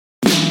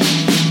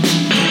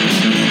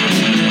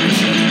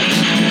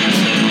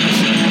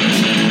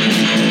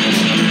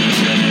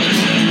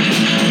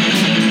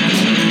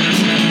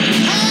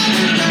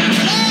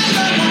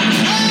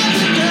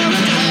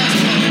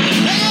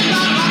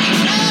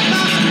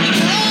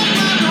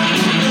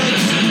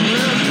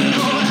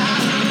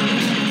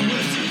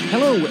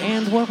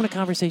welcome to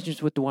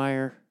Conversations with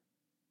Dwyer.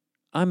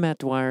 I'm Matt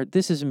Dwyer.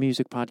 This is a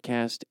music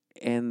podcast,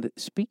 and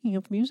speaking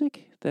of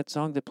music, that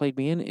song that played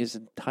me in is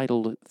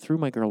entitled Threw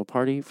My Girl a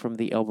Party from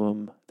the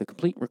album The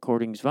Complete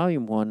Recordings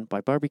Volume 1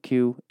 by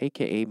Barbecue,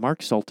 a.k.a.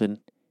 Mark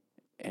Sultan.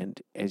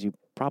 And as you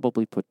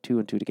probably put two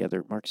and two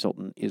together, Mark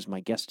Sultan is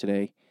my guest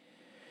today.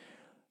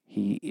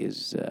 He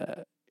is,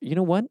 you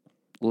know what?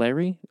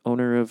 Larry,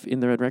 owner of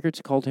In the Red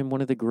Records, called him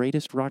one of the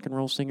greatest rock and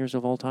roll singers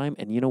of all time,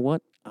 and you know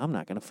what? I'm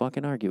not going to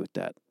fucking argue with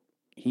that.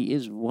 He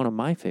is one of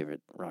my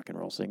favorite rock and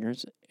roll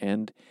singers,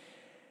 and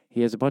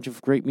he has a bunch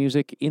of great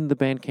music in the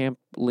Bandcamp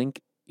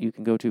link you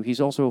can go to. He's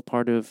also a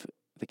part of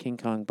the King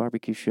Kong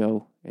Barbecue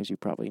Show, as you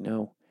probably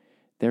know.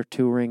 They're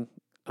touring.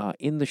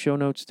 In the show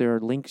notes, there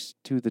are links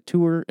to the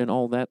tour and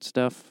all that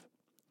stuff.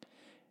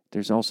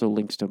 There's also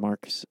links to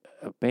Mark's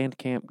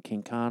Bandcamp,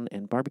 King Kong,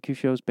 and Barbecue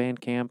Show's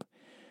Bandcamp.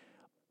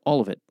 All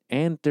of it.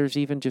 And there's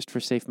even, just for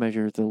safe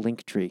measure, the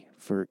link tree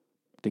for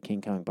the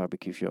King Kong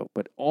Barbecue Show.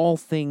 But all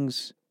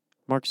things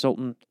Mark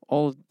Sultan,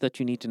 all that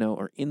you need to know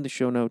are in the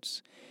show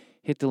notes.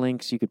 Hit the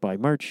links. You could buy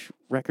merch,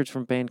 records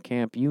from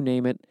Bandcamp, you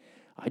name it.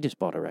 I just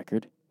bought a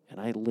record,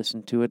 and I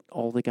listened to it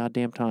all the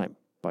goddamn time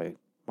by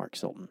Mark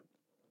Sultan.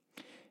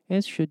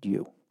 As should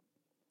you.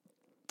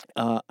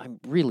 I'm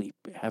really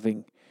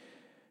having...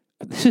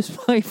 This is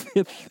my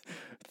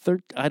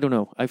third... I don't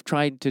know. I've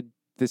tried to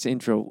this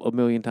intro a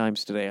million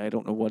times today. I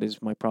don't know what is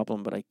my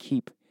problem, but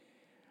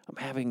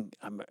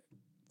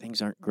things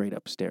aren't great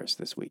upstairs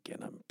this week,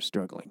 and I'm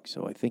struggling.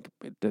 So I think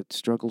the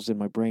struggles in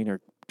my brain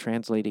are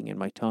translating in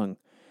my tongue.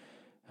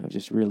 I've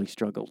just really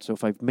struggled. So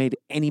if I've made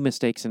any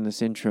mistakes in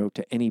this intro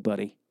to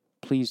anybody,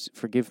 please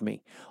forgive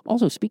me.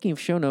 Also, speaking of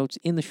show notes,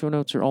 in the show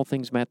notes are all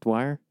things Matt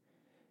Dwyer.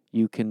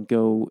 You can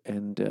go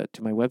and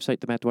to my website,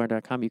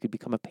 themattdwyer.com. You could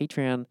become a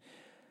Patreon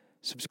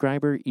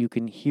subscriber. You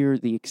can hear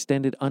the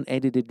extended,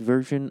 unedited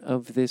version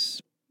of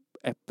this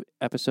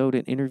episode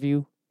and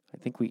interview. I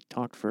think we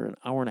talked for an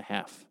hour and a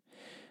half.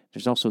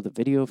 There's also the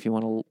video if you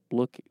want to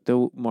look,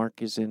 though Mark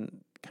is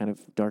in kind of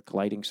dark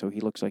lighting, so he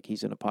looks like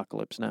he's in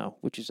Apocalypse Now,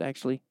 which is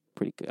actually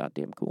pretty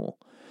goddamn cool.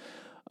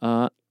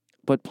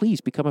 But please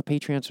become a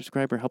Patreon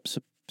subscriber. Help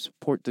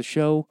support the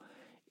show.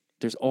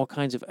 There's all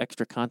kinds of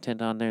extra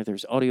content on there.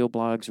 There's audio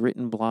blogs,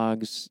 written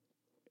blogs,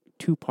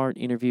 2-part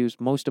interviews.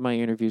 Most of my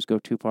interviews go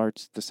 2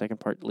 parts. The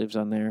second part lives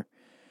on there.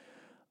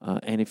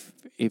 And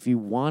if you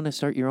want to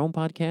start your own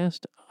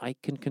podcast, I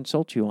can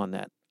consult you on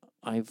that.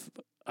 I've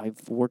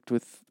worked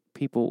with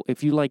people,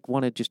 if you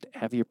want to just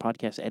have your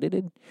podcast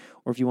edited,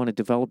 or if you want to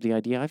develop the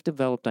idea. I've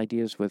developed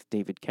ideas with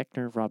David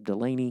Keckner, Rob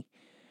Delaney,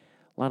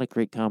 a lot of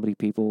great comedy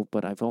people,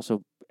 but I've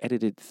also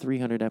edited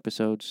 300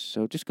 episodes,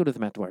 so just go to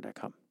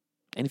themattdwyer.com.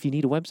 And if you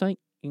need a website,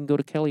 you can go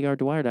to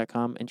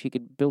kellyrDwyer.com, and she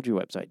could build your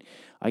website.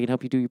 I can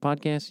help you do your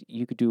podcast.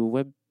 You could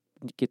do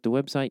get the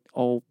website,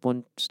 all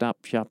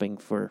one-stop shopping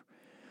for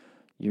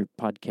your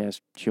podcast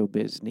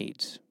showbiz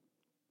needs.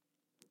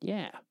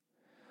 Yeah.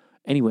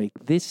 Anyway,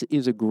 this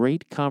is a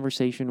great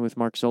conversation with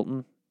Mark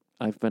Sultan.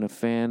 I've been a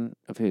fan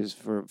of his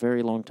for a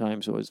very long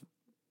time, so I was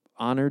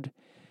honored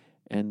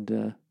and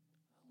a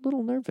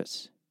little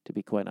nervous, to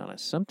be quite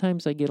honest.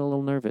 Sometimes I get a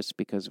little nervous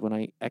because when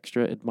I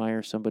extra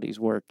admire somebody's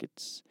work,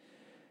 it's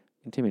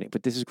intimidating.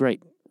 But this is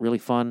great, really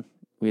fun.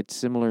 We had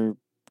similar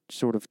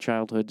sort of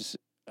childhoods.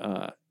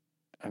 I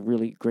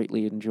really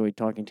greatly enjoyed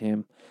talking to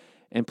him.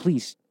 And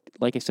please,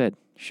 like I said,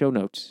 show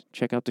notes.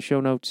 Check out the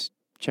show notes.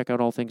 Check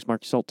out all things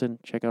Mark Sultan.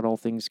 Check out all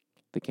things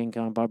the King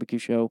Kong Barbecue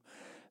Show.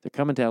 They're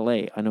coming to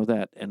LA, I know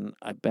that, and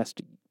I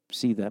best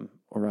see them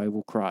or I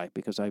will cry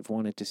because I've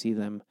wanted to see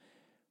them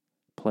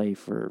play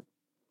for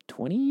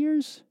 20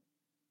 years,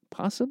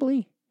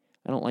 possibly.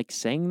 I don't like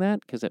saying that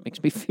because that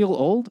makes me feel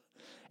old.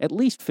 At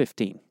least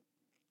 15.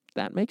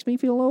 That makes me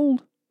feel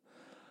old.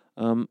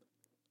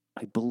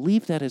 I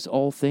believe that is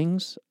all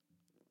things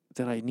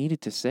that I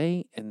needed to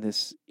say in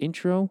this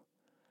intro.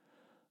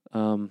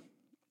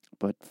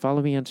 But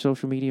follow me on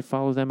social media.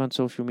 Follow them on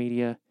social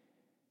media.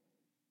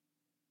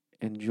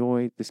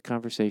 Enjoy this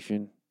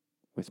conversation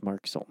with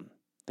Mark Sultan.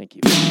 Thank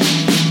you.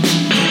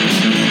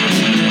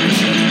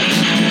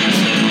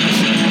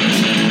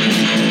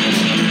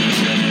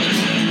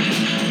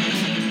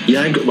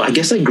 Yeah, I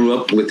guess I grew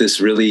up with this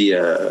really,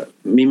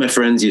 me and my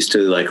friends used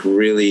to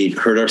really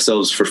hurt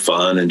ourselves for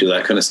fun and do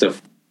that kind of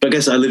stuff. But I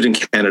guess I lived in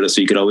Canada,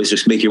 so you could always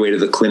just make your way to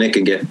the clinic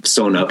and get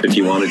sewn up if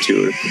you wanted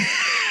to.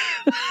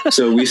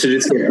 So we used to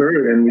just get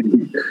hurt.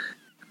 And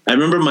I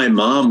remember my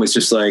mom was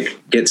just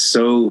get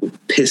so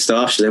pissed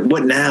off. She's like,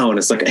 what now? And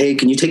it's like, hey,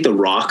 can you take the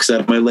rocks out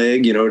of my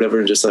leg? Whatever.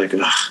 And just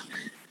ugh.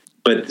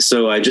 But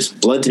so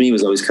blood to me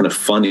was always kind of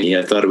funny.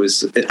 I thought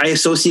I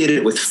associated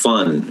it with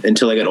fun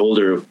until I got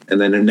older. And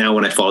then now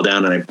when I fall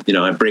down and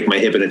I break my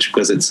hip and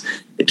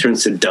it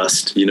turns to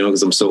dust,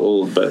 because I'm so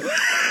old, but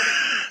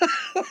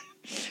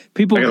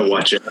I gotta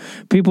watch it.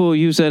 People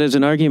use that as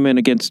an argument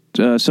against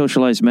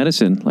socialized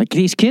medicine. Like,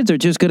 these kids are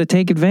just going to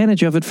take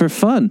advantage of it for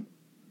fun.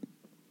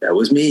 That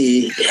was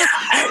me.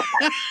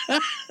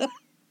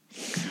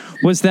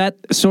 Was that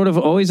sort of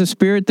always a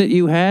spirit that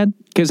you had?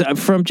 Because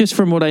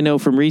from what I know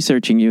from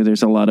researching you,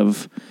 there's a lot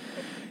of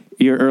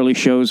your early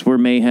shows were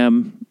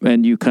mayhem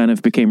and you kind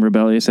of became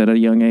rebellious at a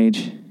young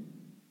age?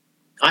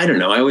 I don't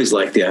know. I always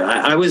liked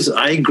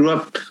I grew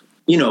up,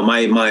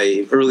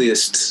 my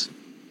earliest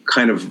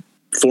kind of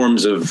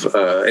forms of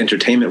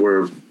entertainment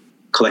were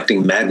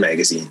collecting Mad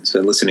magazines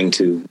and listening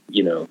to,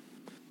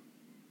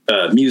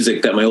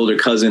 music that my older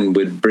cousin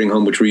would bring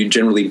home, which were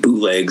generally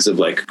bootlegs of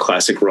like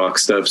classic rock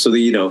stuff. So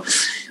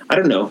I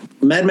don't know.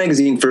 Mad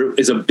magazine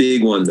is a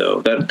big one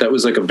though. That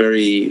was like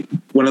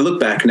when I look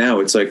back now,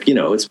 it's like,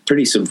 it's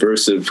pretty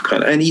subversive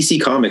kind of, and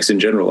EC Comics in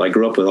general. I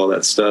grew up with all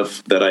that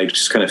stuff that I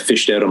just kind of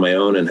fished out on my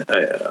own. And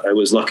I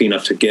was lucky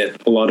enough to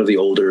get a lot of the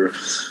older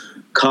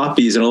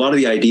copies, and a lot of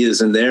the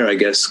ideas in there, I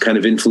guess, kind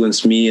of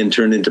influenced me and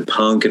turned into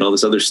punk and all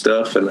this other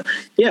stuff. And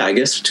yeah, I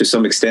guess to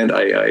some extent,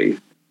 I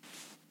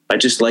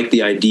just like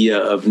the idea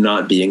of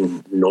not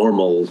being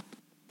normal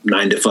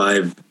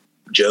 9-to-5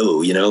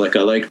 Joe,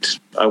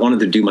 I wanted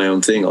to do my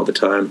own thing all the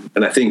time.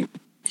 And I think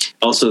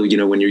also,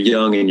 when you're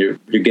young and you're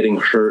getting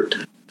hurt,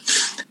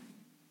 it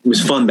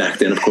was fun back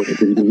then, of course,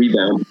 the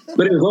rebound,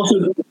 but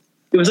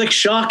it was like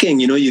shocking,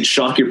 you'd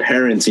shock your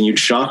parents and you'd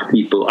shock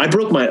people. I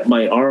broke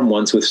my arm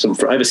once with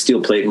I have a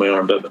steel plate in my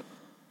arm, but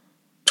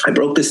I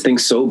broke this thing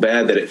so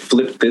bad that it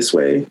flipped this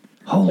way.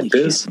 Holy like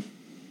this. Shit.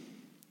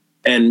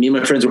 And me and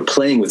my friends were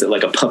playing with it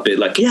like a puppet,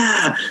 like,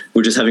 yeah,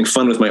 we're just having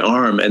fun with my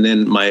arm. And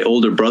then my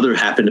older brother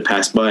happened to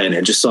pass by and I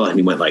just saw it and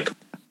he went like,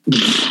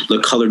 the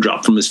color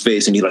dropped from his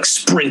face and he like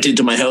sprinted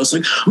to my house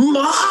like,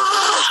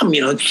 Mom,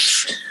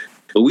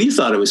 But we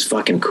thought it was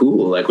fucking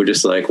cool. Like, we're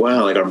just like,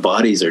 wow, like our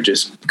bodies are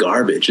just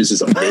garbage. This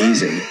is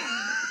amazing.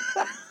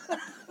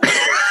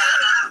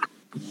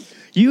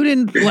 You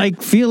didn't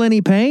like feel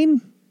any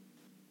pain?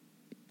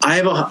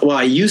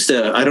 I used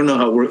to, I don't know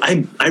how it works.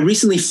 I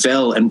recently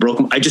fell and broke.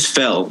 I just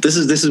fell. This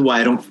is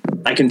why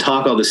I can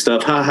talk all this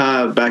stuff.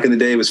 Back in the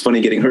day it was funny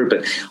getting hurt,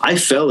 but I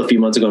fell a few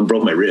months ago and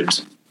broke my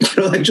ribs.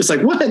 Just like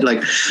what?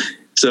 Like,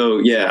 so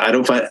yeah,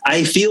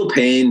 I feel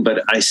pain,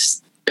 but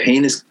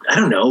pain is, I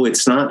don't know.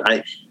 It's not,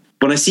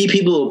 when I see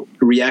people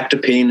react to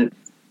pain,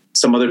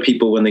 some other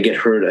people, when they get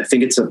hurt, I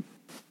think it's a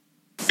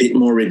bit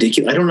more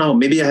ridiculous. I don't know.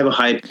 Maybe I have a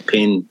high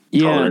pain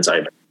tolerance.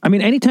 I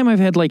mean, anytime I've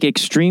had like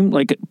extreme,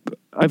 like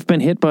I've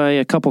been hit by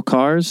a couple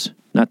cars,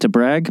 not to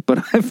brag, but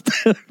I've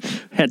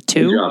had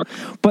two.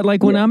 But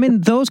like when I'm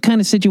in those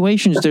kind of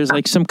situations, there's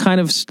like some kind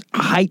of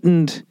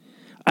heightened,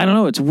 I don't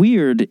know, it's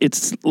weird.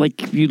 It's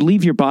like you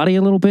leave your body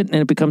a little bit and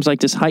it becomes like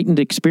this heightened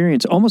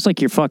experience, almost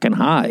like you're fucking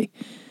high.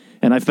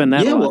 And I've been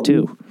that a lot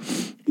too.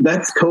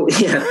 That's cool.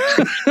 Yeah.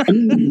 I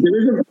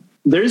mean,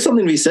 there is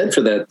something to be said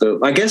for that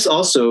though. I guess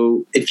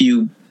also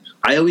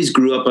I always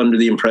grew up under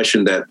the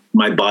impression that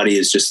my body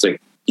is just like,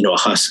 a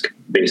husk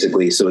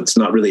basically. So it's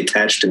not really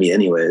attached to me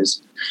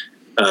anyways.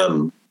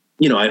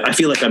 I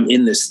feel like I'm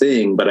in this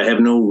thing, but I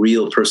have no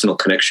real personal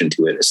connection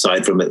to it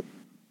aside from it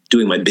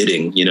doing my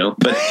bidding, but you know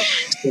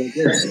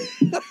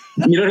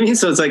what I mean?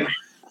 So it's like,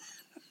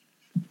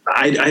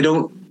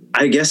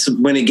 I guess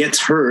when it gets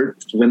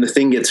hurt, when the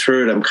thing gets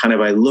hurt,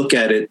 I look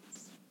at it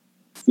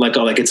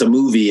like it's a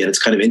movie and it's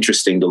kind of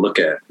interesting to look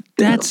at.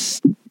 That's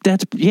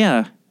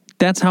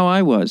how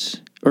I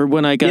was. Or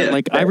when I got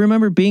I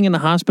remember being in the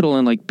hospital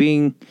and like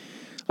being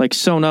like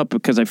sewn up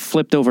because I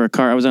flipped over a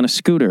car. I was on a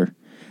scooter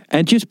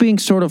and just being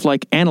sort of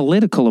like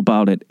analytical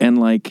about it and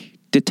like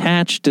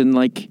detached and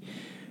like,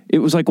 it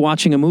was like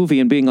watching a movie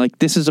and being like,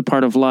 this is a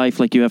part of life.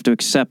 Like you have to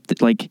accept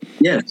it. Like,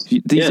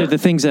 these are the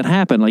things that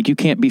happen. Like you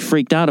can't be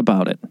freaked out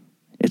about it.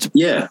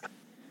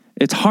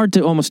 It's hard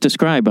to almost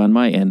describe on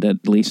my end,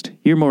 at least.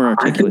 You're more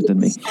articulate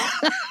than me.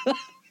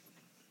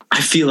 I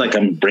feel like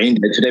I'm brain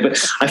dead today,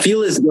 but I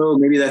feel as though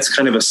maybe that's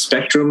kind of a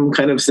spectrum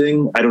kind of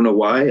thing. I don't know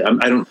why.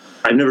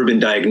 I've never been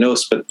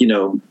diagnosed, but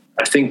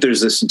I think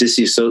there's this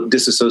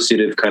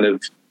disassociative kind of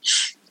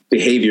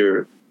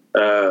behavior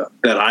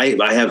that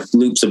I have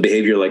loops of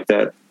behavior like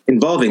that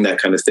involving that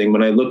kind of thing.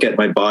 When I look at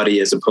my body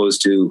as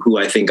opposed to who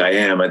I think I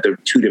am, they're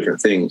two different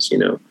things.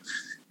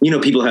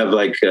 People have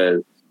like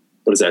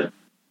what is that?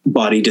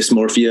 Body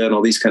dysmorphia and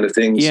all these kind of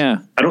things.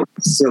 Yeah. I don't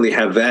necessarily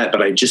have that,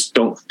 but I just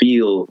don't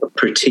feel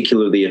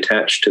particularly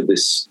attached to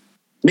this.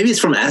 Maybe it's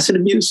from acid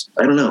abuse.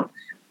 I don't know.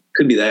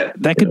 Could be that.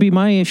 That could be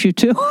my issue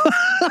too.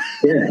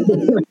 Yeah.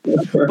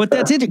 But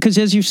that's it. Because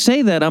as you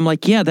say that, I'm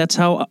like, yeah, that's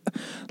how,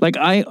 like,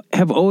 I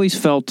have always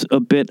felt a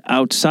bit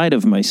outside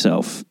of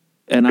myself.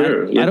 And I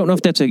don't know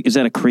if is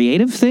that a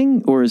creative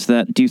thing or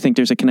do you think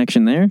there's a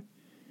connection there?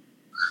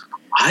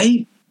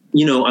 I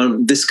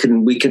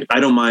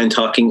don't mind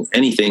talking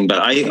anything, but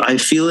I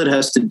feel it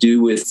has to do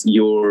with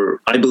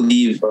I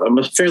believe I'm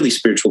a fairly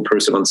spiritual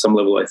person on some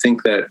level. I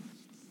think that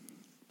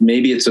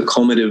maybe it's a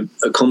culminative,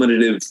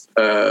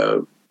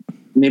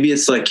 maybe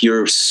it's like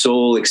your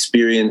soul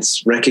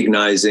experience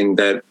recognizing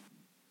that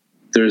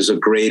there's a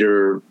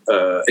greater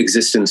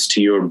existence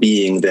to your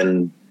being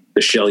than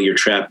the shell you're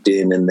trapped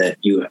in, and that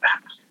you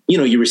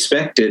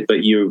respect it,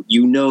 but you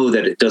know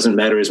that it doesn't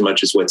matter as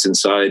much as what's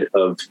inside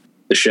of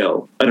the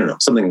shell. I don't know,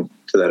 something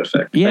to that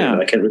effect. Yeah.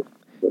 I can't really...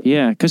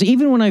 Yeah. Cause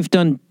even when I've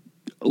done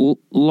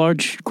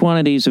large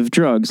quantities of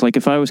drugs, like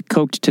if I was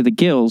coked to the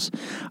gills,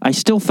 I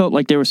still felt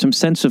like there was some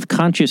sense of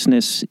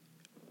consciousness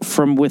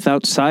from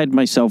outside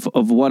myself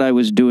of what I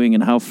was doing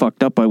and how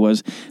fucked up I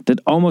was, that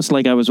almost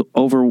like I was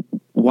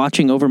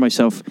watching over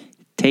myself,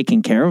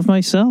 taking care of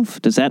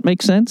myself. Does that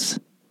make sense?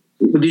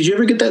 Did you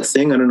ever get that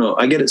thing? I don't know.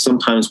 I get it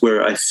sometimes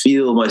where I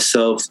feel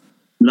myself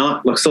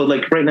not like, so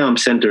like right now I'm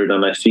centered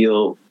and I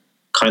feel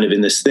kind of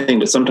in this thing,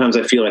 but sometimes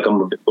I feel like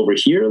I'm over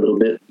here a little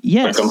bit.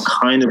 Yes. Like I'm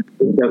kind of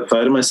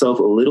outside of myself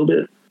a little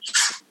bit.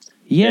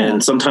 Yeah.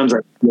 And sometimes I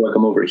feel like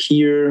I'm over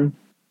here.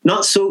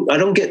 Not so, I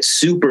don't get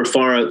super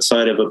far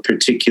outside of a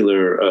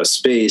particular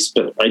space,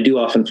 but I do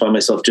often find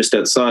myself just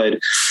outside.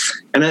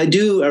 And I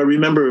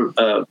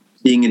remember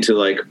being into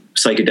like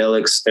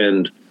psychedelics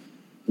and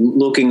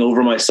looking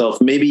over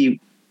myself, maybe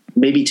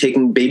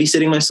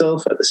babysitting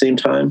myself at the same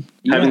time,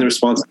 having the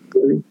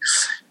responsibility.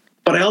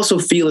 But I also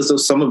feel as though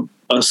some of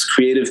us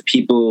creative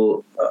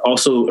people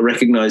also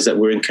recognize that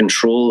we're in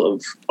control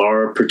of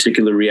our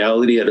particular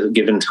reality at a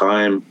given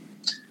time.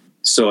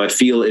 So I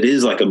feel it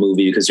is like a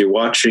movie because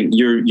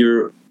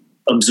you're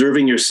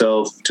observing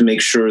yourself to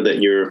make sure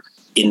that you're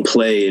in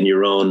play in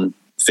your own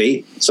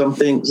fate,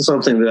 something to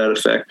that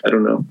effect. I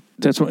don't know.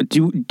 That's what,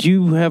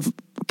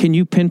 can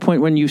you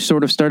pinpoint when you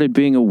sort of started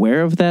being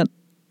aware of that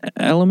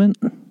element?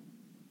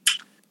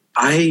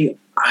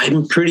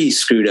 I'm pretty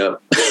screwed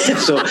up.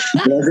 So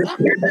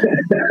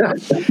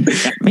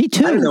me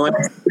too. I don't know.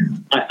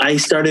 I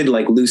started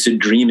like lucid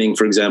dreaming,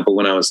 for example,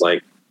 when I was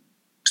like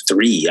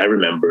 3, I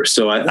remember.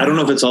 So I don't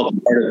know if it's all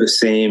part of the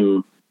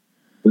same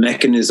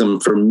mechanism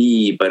for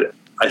me, but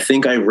I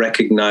think I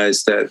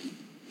recognize that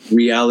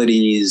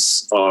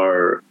realities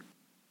are,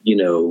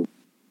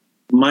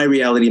 my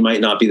reality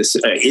might not be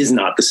is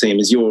not the same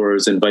as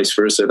yours and vice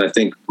versa. And I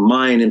think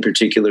mine in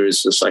particular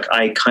is just like,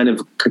 I kind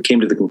of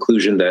came to the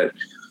conclusion that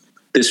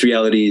this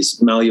reality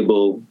is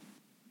malleable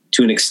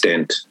to an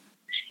extent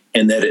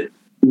and that it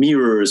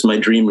mirrors my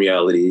dream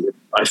reality.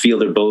 I feel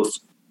they're both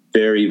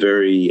very,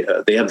 very,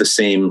 they have the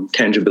same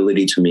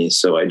tangibility to me.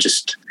 So I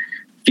just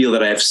feel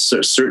that I have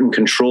certain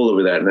control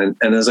over that.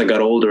 And as I got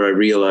older, I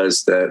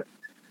realized that,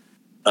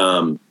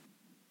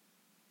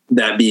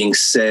 that being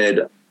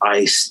said,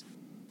 I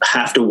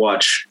have to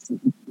watch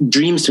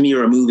dreams. To me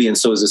are a movie, and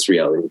so is this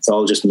reality. It's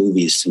all just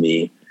movies to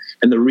me.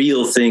 And the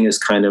real thing is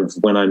kind of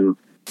when I'm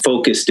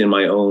focused in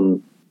my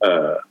own,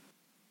 I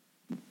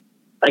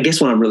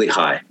guess when I'm really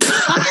high.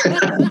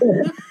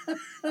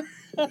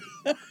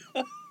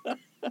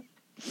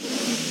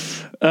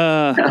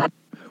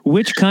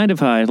 Which kind of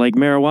high? Like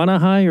marijuana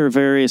high or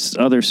various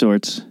other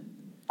sorts?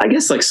 I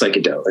guess like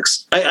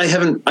psychedelics.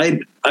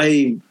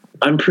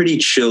 I'm pretty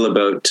chill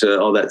about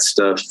all that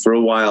stuff. For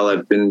a while,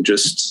 I've been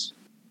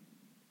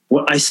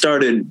I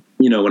started,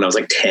 when I was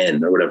like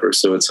 10 or whatever.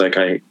 So it's like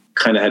I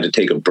kind of had to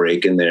take a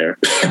break in there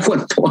at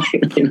one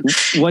point.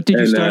 What did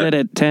you start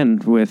at 10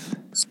 with?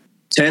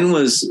 10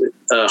 was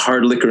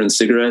hard liquor and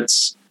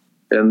cigarettes,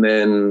 and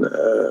then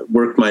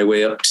worked my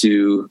way up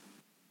to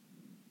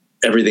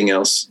everything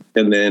else.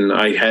 And then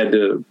I had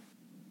to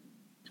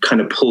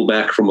kind of pull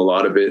back from a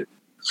lot of it.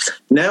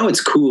 Now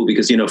it's cool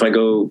because, if I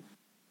go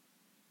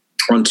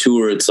on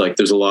tour, it's like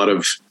there's a lot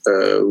of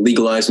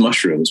legalized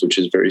mushrooms, which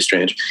is very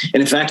strange.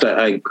 And in fact,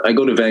 I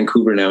go to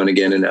Vancouver now and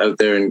again, and out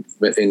there in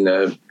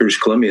British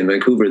Columbia, in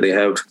Vancouver,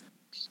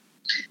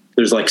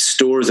 there's like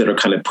stores that are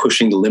kind of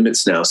pushing the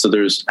limits now. So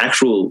there's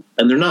actual,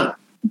 and they're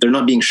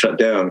not being shut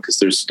down because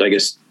there's, I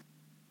guess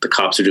the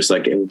cops are just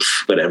like,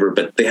 whatever,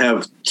 but they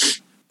have,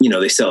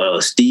 they sell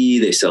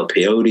LSD, they sell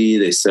peyote,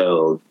 they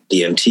sell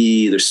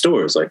DMT. There's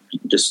stores like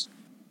just,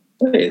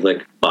 hey,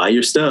 like buy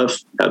your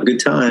stuff, have a good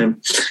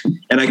time.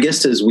 And I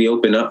guess as we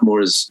open up more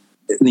as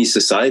in these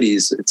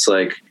societies, it's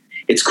like,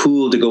 it's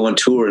cool to go on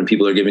tour and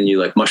people are giving you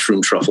like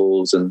mushroom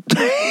truffles and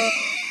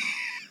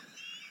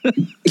you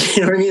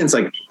know what I mean? It's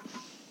like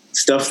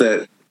stuff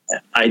that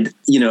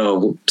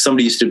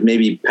somebody used to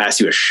maybe pass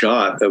you a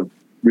shot of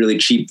really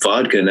cheap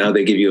vodka. Now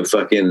they give you a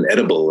fucking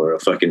edible or a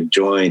fucking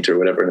joint or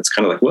whatever. And it's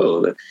kind of like,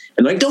 whoa.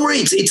 And like, don't worry,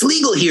 it's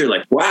legal here.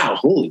 Like, wow,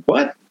 holy,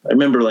 what? I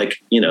remember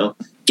like,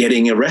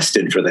 getting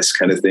arrested for this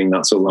kind of thing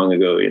not so long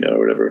ago, or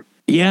whatever.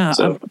 Yeah.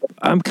 So,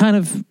 I'm kind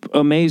of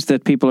amazed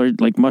that people are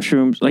like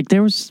mushrooms. Like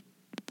there was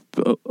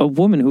a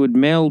woman who would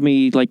mail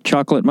me like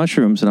chocolate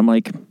mushrooms. And I'm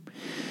like,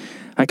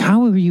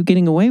 how are you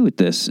getting away with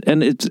this?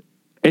 And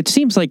it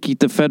seems like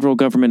the federal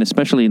government,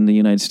 especially in the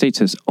United States,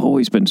 has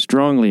always been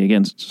strongly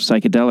against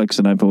psychedelics.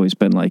 And I've always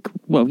been like,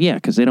 well, yeah,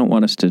 because they don't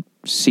want us to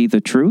see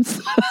the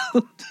truth.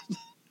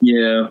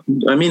 Yeah.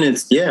 I mean,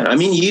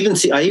 you even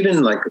see,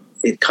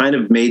 it kind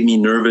of made me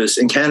nervous.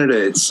 In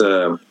Canada,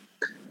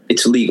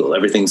 it's legal.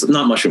 Everything's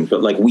not mushrooms,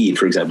 but like weed,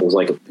 for example, is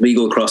like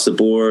legal across the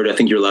board. I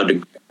think you're allowed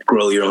to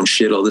grow your own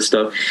shit, all this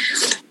stuff.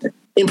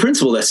 In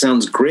principle, that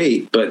sounds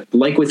great. But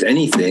like with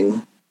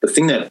anything, the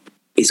thing that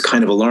is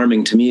kind of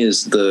alarming to me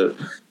is the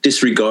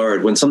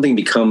disregard when something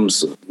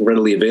becomes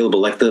readily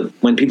available, like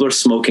when people are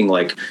smoking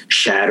like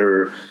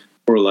shatter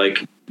or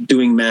like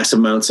doing mass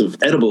amounts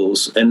of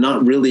edibles and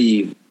not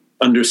really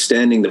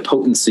understanding the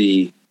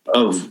potency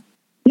of,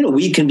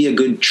 weed can be a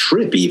good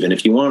trip, even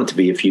if you want it to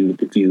be, if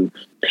you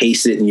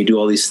pace it and you do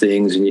all these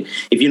things, and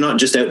if you're not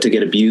just out to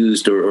get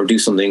abused or do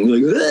something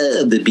like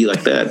that'd be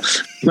like that.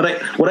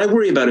 But what I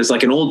worry about is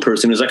like an old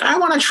person who's like, I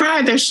want to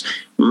try this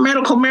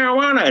medical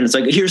marijuana, and it's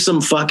like, here's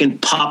some fucking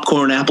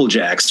popcorn Apple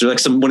Jacks. They're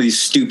like one of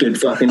these stupid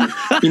fucking,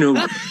 what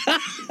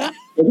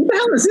the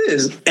hell is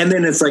this? And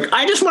then it's like,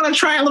 I just want to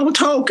try a little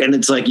toke, and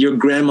it's like your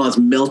grandma's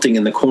melting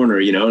in the corner.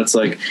 It's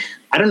like,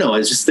 I don't know. I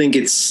just think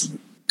it's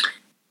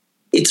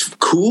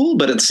cool,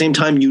 but at the same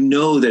time,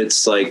 that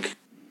it's like,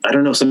 I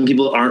don't know, some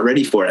people aren't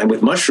ready for it. And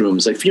with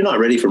mushrooms, like if you're not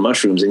ready for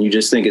mushrooms and you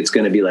just think it's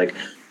going to be like,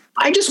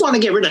 I just want to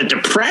get rid of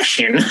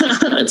depression.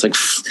 It's like,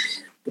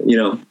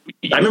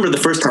 I remember the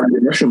first time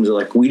the mushrooms were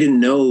like, we didn't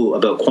know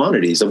about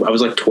quantities. I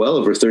was like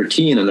 12 or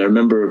 13. And I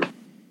remember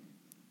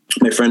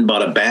my friend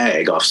bought a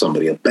bag off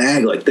somebody, a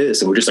bag like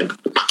this. And we're just like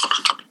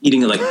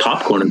eating it like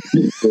popcorn and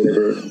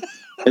whatever.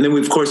 And then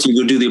of course you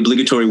go do the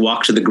obligatory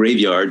walk to the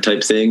graveyard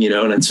type thing,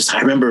 and it's just, I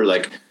remember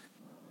like,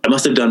 I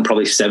must have done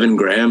probably 7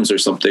 grams or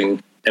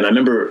something. And I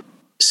remember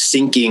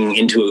sinking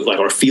into it, like,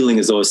 or feeling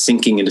as though I was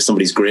sinking into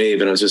somebody's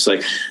grave. And I was just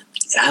like,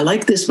 I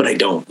like this, but I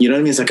don't, you know what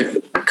I mean? It's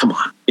like, come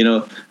on,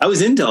 I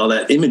was into all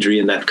that imagery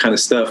and that kind of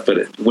stuff,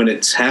 but when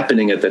it's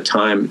happening at the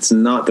time, it's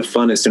not the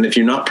funnest. And if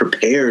you're not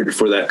prepared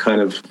for that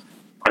kind of,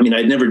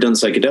 I'd never done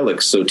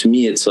psychedelics. So to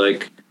me, it's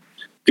like,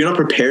 if you're not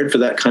prepared for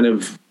that kind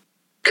of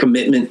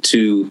commitment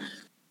to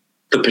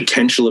the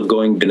potential of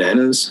going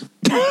bananas.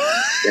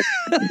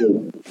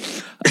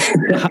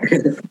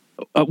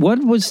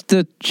 What was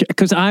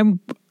because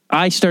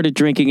I started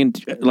drinking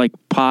and like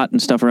pot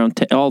and stuff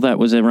around, all that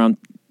was around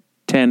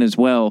 10 as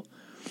well,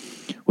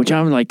 which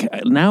I'm like,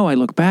 now I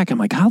look back, I'm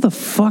like, how the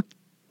fuck,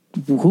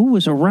 who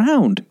was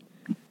around?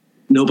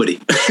 Nobody.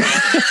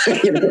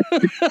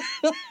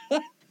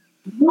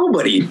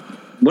 Nobody.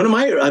 One of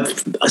my, I'm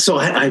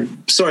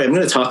sorry, I'm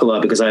going to talk a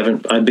lot because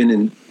I've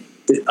been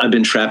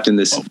trapped in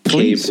this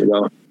cave for a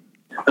while.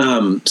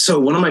 So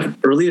one of my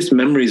earliest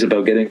memories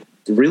about getting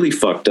really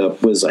fucked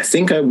up was, I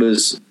think I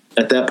was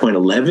at that point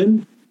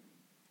 11,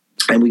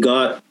 and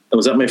I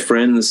was at my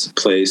friend's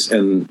place,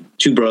 and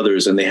 2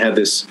 brothers, and they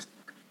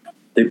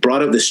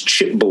brought up this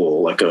chip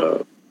bowl,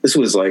 this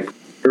was like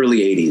early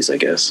 80s, I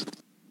guess.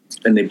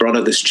 And they brought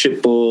out this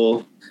chip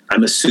bowl,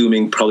 I'm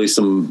assuming probably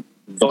some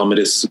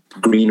vomitous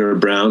green or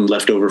brown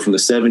left over from the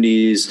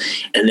 70s.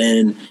 And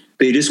then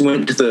they just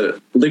went to the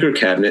liquor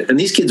cabinet, and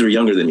these kids were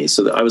younger than me.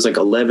 So I was like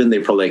 11, they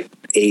were probably like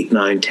 8,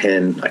 9,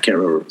 10, I can't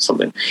remember,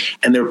 something.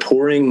 And they're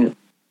pouring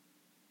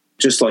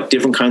just like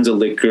different kinds of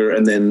liquor.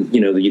 And then,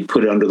 you'd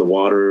put it under the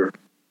water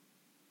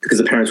because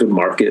the parents would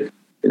mark it,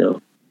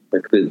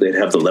 like they'd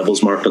have the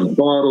levels marked on the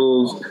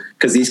bottles,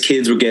 because these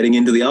kids were getting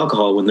into the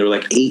alcohol when they were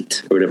like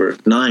 8 or whatever,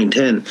 9,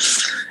 10.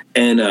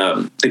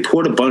 And they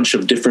poured a bunch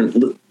of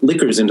different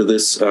liquors into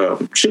this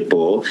chip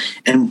bowl.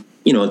 And,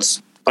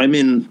 I'm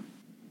in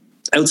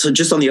outside,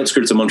 just on the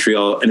outskirts of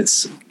Montreal, and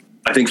it's,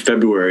 I think,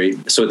 February.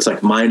 So it's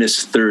like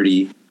minus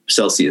 30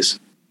 Celsius,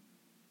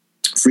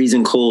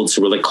 freezing cold.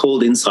 So we're like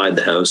cold inside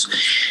the house.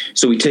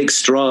 So we take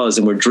straws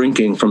and we're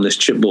drinking from this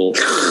chip bowl,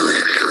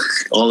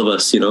 all of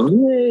us,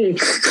 yay.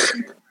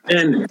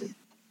 And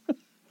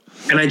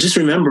I just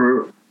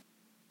remember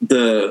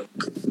the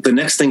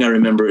next thing I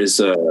remember is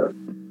the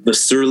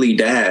surly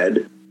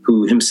dad,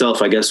 who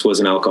himself, I guess, was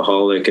an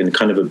alcoholic and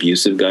kind of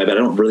abusive guy, but I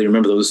don't really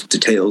remember those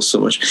details so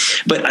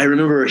much. But I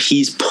remember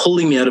he's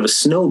pulling me out of a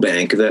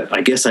snowbank that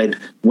I guess I'd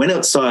went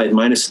outside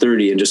minus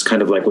 30 and just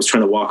kind of like was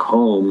trying to walk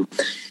home,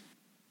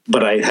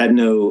 but I had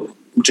no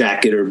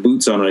jacket or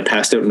boots on, and I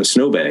passed out in a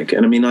snowbank.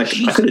 And I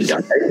could have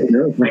died,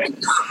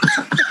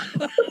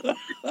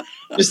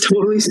 just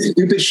totally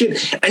stupid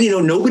shit. And,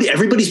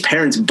 everybody's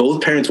parents,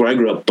 both parents where I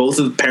grew up, both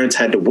of the parents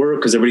had to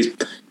work because everybody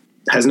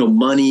has no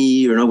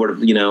money or nowhere,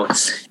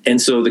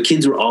 and so the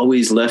kids were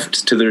always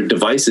left to their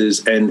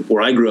devices. And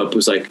where I grew up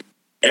was like,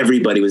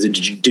 everybody was a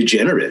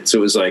degenerate. So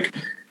it was like,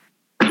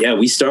 yeah,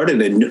 we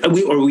started and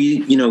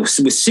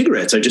with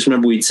cigarettes. I just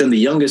remember we'd send the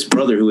youngest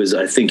brother, who was,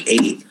 I think,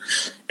 8,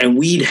 and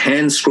we'd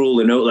hand scroll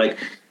a note like,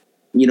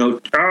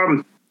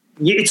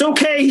 it's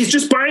okay, he's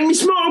just buying me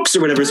smokes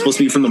or whatever it's supposed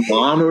to be from the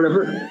mom or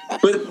whatever.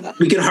 But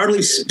we could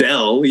hardly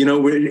spell,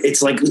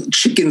 it's like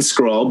chicken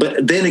scrawl.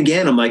 But then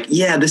again, I'm like,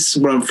 yeah, this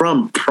is where I'm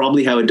from,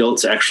 probably how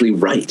adults actually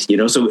write,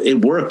 so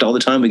it worked all the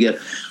time. We get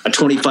a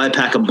 25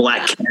 pack of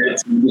black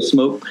carrots and we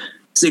smoke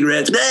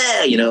cigarettes,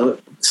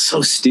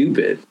 so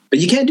stupid. But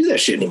you can't do that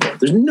shit anymore.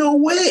 There's no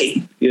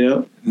way,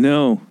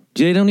 No.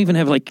 They don't even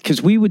have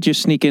because we would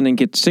just sneak in and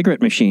get cigarette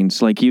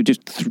machines. Like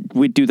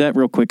we'd do that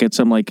real quick at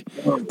some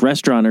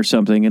restaurant or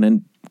something, and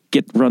then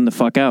run the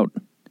fuck out.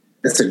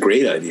 That's a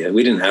great idea.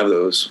 We didn't have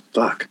those.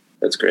 Fuck.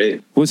 That's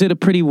great. Was it a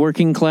pretty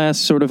working class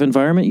sort of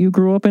environment you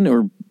grew up in,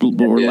 or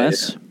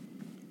less?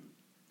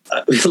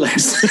 Yeah.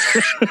 Less.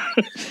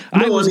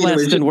 I was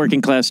less than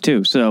working class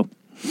too. So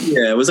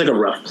yeah, it was like a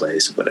rough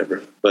place,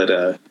 whatever. But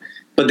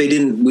they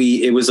didn't.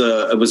 It was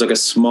like a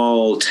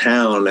small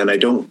town, and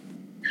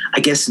I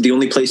guess the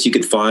only place you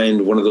could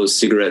find one of those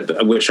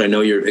cigarette, which I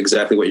know you're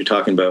exactly what you're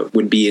talking about,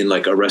 would be in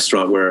like a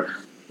restaurant where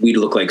we'd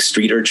look like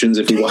street urchins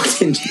if we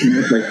walked in,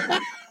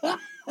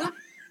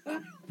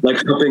 like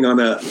hopping on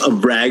a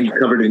rag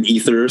covered in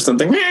ether or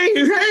something.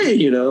 Hey,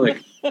 you know, like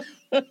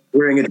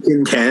wearing a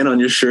tin can on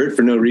your shirt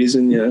for no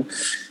reason, you know?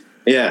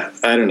 Yeah,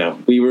 I don't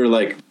know. We were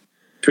like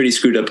pretty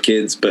screwed up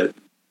kids, but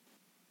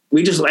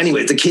we just,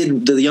 anyway,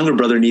 the younger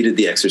brother needed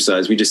the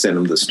exercise. We just sent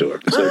him to the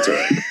store. So it's all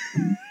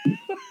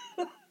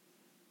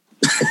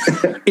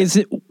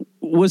right.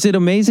 Was it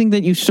amazing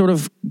that you sort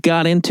of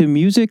got into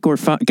music or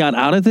got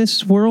out of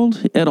this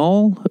world at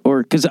all?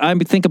 Or, because I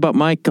think about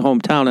my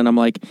hometown and I'm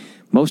like,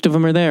 most of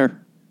them are there.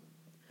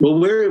 Well,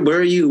 where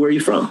are you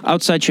from?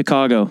 Outside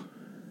Chicago.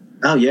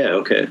 Oh yeah.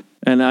 Okay.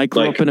 And I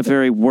grew up in a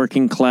very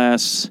working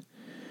class,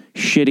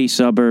 shitty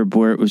suburb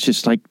where it was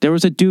just like, there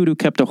was a dude who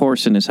kept a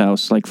horse in his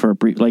house, like for a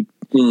brief, like,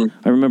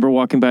 I remember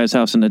walking by his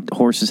house and the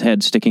horse's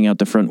head sticking out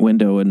the front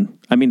window. And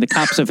I mean, the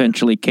cops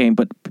eventually came,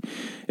 but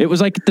it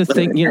was like the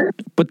thing, you know,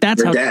 but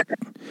that's how, dad.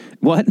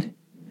 What?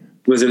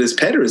 Was it his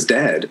pet or his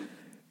dad?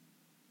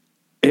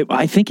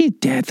 I think his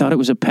dad thought it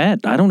was a pet.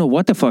 I don't know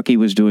what the fuck he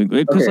was doing.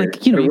 It was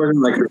like, you know. It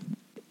wasn't like,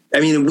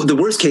 I mean, the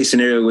worst case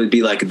scenario would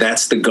be like,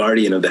 that's the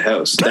guardian of the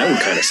house. That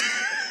would kind of.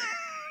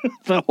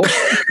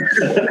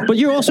 But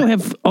you also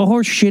have a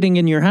horse shitting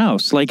in your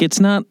house. Like, it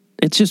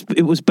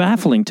was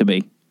baffling to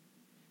me.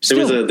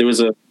 Still. There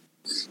was a,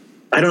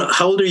 I don't know,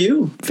 how old are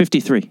you?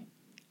 53.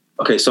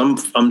 Okay. So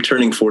I'm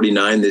turning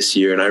 49 this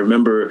year. And I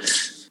remember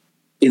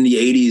in the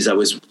 80s,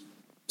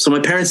 so my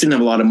parents didn't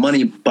have a lot of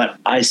money, but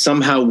I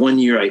somehow one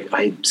year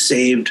I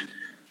saved.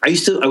 I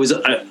still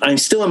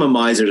am a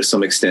miser to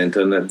some extent.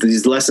 And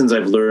these lessons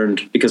I've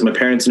learned because my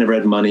parents never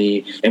had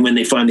money. And when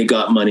they finally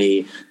got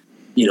money,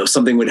 you know,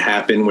 something would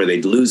happen where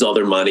they'd lose all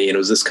their money. And it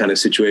was this kind of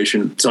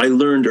situation. So I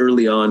learned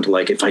early on to,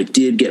 like, if I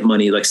did get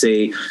money, like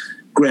say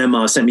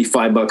grandma sent me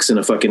 $5 in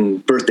a fucking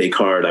birthday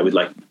card, I would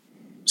like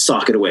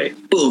sock it away,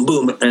 boom,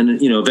 boom. And,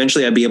 you know,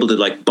 eventually I'd be able to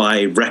like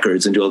buy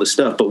records and do all this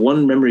stuff. But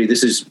one memory,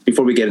 this is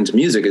before we get into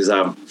music, is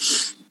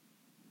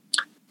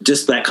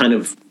just that kind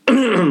of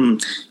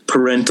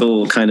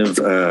parental kind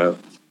of,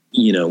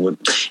 you know,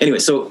 anyway,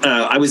 so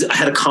I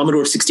had a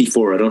Commodore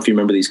 64. I don't know if you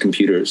remember these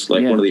computers,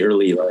 like one of the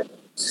early, like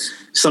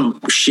some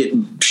shit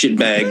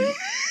bag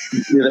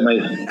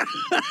that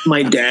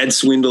my dad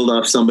swindled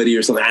off somebody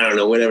or something. I don't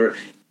know, whatever.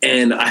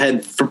 And I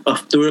had,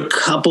 there were a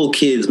couple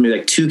kids, maybe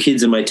like 2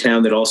 kids in my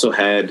town that also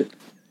had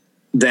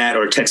that,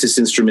 or Texas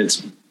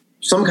Instruments,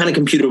 some kind of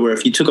computer where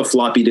if you took a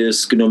floppy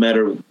disk, no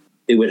matter,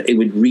 it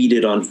would read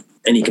it on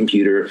any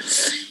computer.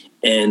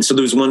 And so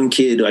there was one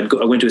kid, I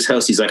went to his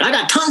house. He's like, I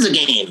got tons of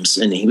games.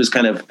 And he was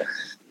kind of,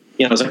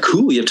 you know, I was like,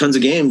 cool, you have tons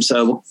of games.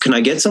 Well, can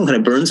I get some? Can I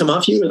burn some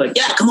off you? Like,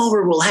 yeah, come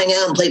over. We'll hang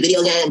out and play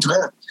video games.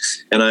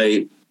 And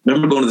I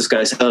remember going to this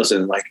guy's house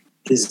and like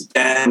his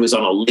dad was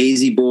on a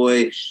lazy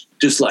boy.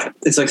 Just like,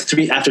 it's like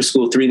 3 after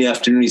school, 3 in the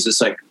afternoon. He's just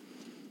like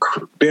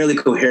barely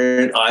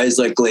coherent, eyes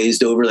like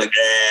glazed over, like,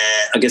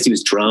 I guess he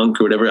was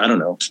drunk or whatever. I don't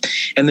know.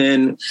 And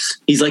then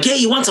he's like, hey,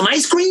 you want some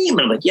ice cream?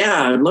 And I'm like,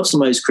 yeah, I'd love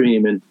some ice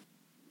cream. And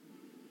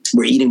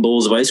we're eating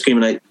bowls of ice cream.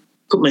 And I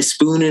put my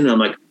spoon in and I'm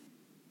like,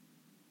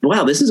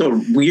 wow, this is a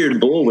weird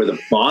bowl where the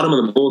bottom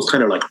of the bowl is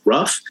kind of like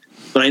rough.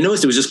 But I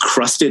noticed it was just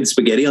crusted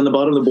spaghetti on the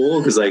bottom of the bowl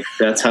because like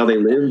that's how they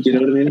lived. You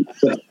know what I mean?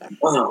 But,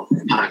 wow,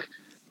 fuck.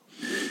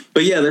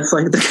 But yeah, that's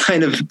like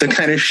the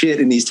kind of shit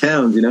in these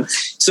towns, you know?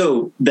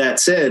 So that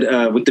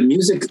said, with the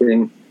music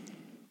thing,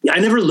 I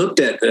never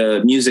looked at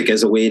music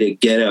as a way to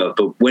get out,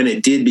 but when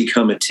it did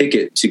become a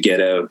ticket to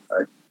get out,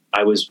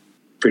 I was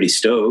pretty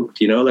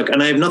stoked, you know, like,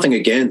 and I have nothing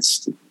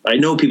against, I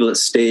know people that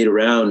stayed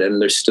around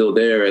and they're still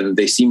there and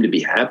they seem to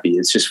be happy.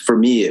 It's just for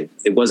me,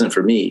 it wasn't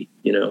for me,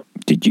 you know?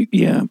 Did you?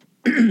 Yeah.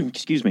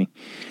 Excuse me.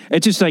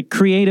 It's just like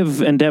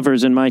creative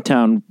endeavors in my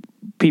town.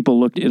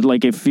 People looked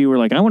like, if you were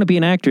like, I want to be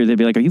an actor, they'd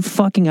be like, are you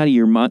fucking out of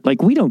your mind?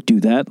 Like, we don't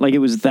do that. Like, it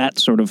was that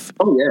sort of.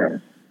 Oh yeah.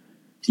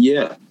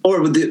 Yeah.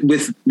 Or with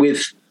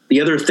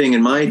the other thing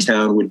in my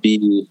town would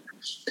be,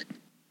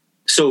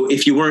 so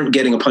if you weren't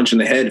getting a punch in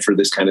the head for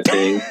this kind of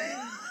thing,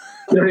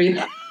 you know what I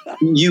mean?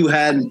 You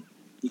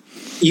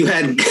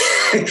had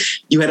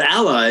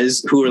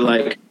allies who were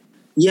like,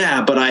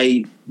 yeah, but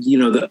I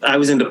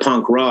was into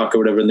punk rock or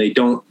whatever, and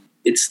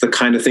it's the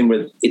kind of thing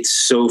where it's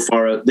so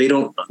far, they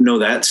don't know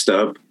that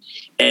stuff.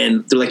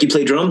 And they're like, you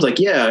play drums? Like,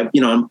 yeah,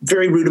 you know, I'm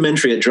very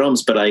rudimentary at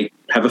drums, but I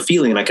have a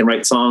feeling and I can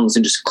write songs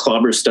and just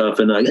clobber stuff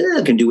and like,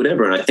 I can do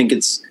whatever. And I think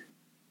it's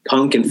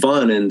punk and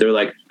fun. And they're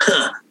like,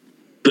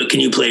 but can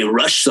you play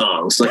Rush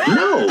songs? Like,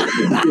 no.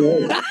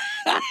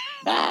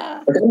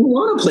 I don't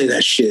want to play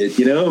that shit,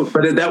 you know?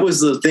 But that was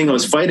the thing I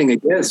was fighting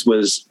against,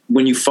 was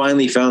when you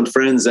finally found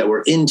friends that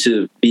were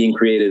into being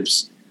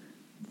creatives,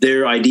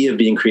 their idea of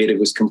being creative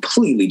was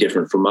completely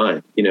different from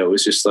mine. You know, it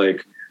was just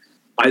like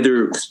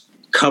either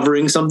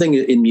covering something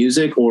in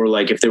music, or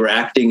like if they were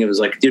acting, it was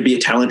like there'd be a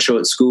talent show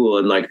at school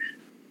and like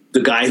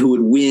the guy who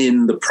would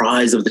win the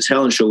prize of the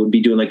talent show would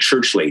be doing like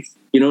church lady,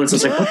 you know? It's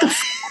just like, what the fuck?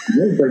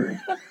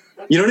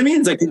 You know what I mean?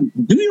 It's like,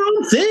 do your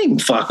own thing.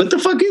 Fuck, what the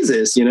fuck is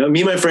this? You know, me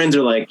and my friends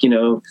are like, you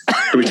know,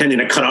 pretending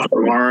to cut off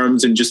their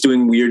arms and just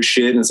doing weird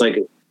shit. And it's like,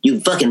 you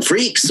fucking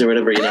freaks or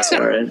whatever, you know. So,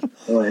 all right.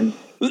 Fine.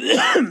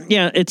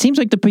 Yeah, it seems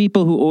like the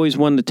people who always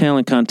won the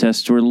talent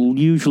contests were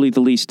usually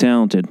the least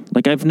talented.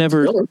 Like I've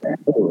never,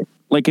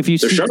 like if you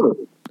see,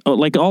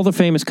 like all the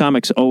famous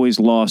comics always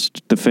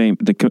lost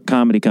the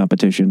comedy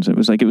competitions. It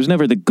was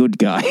never the good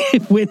guy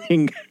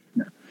winning.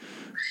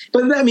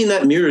 But I mean,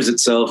 that mirrors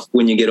itself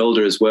when you get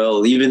older as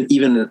well.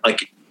 Even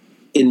like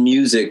in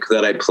music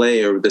that I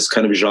play or this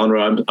kind of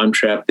genre I'm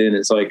trapped in,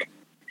 it's like,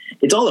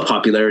 it's all a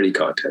popularity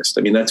contest.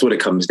 I mean, that's what it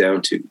comes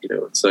down to. You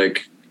know, it's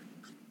like,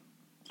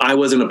 I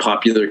wasn't a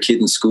popular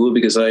kid in school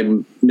because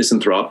I'm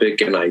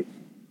misanthropic and I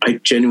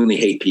genuinely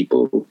hate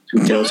people,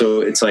 you know,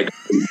 so it's like,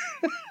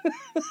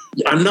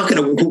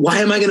 why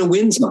am I going to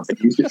win something?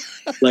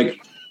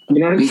 Like, you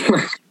know what I mean?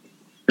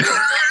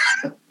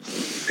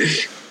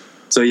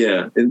 So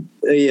yeah,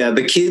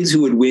 the kids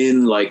who would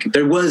win, like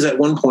there was at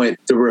one point,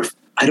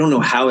 I don't know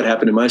how it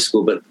happened in my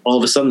school, but all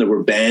of a sudden there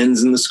were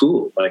bands in the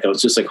school. Like I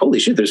was just like, holy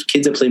shit, there's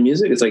kids that play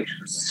music. It's like,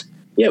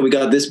 yeah, we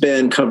got this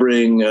band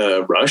covering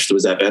Rush. There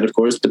was that band, of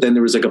course. But then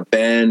there was like a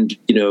band,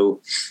 you know,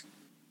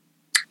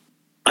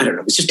 I don't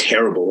know. It's just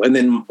terrible. And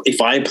then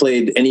if I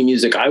played any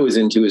music I was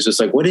into, it's just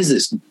like, what is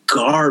this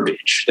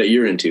garbage that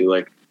you're into?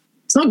 Like,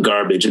 it's not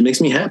garbage. It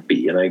makes me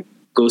happy. And I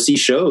go see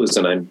shows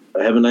and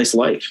I have a nice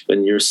life.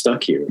 And you're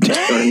stuck here. You know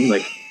what I mean?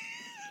 Like,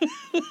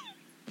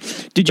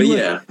 did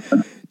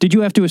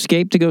you have to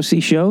escape to go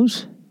see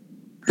shows?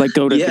 Like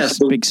go to this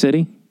big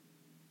city?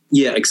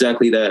 Yeah,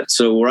 exactly that.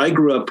 So where I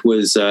grew up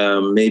was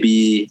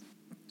maybe,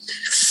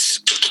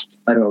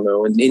 I don't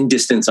know, in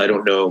distance, I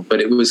don't know,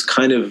 but it was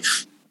kind of,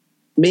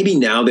 maybe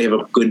now they have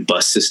a good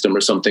bus system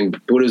or something,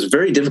 but it was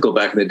very difficult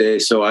back in the day.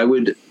 So I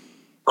would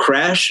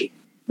crash.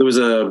 There was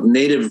a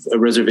native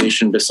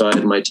reservation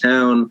beside my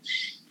town,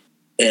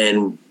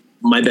 and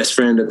my best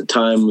friend at the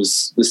time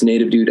was this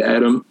native dude,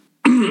 Adam,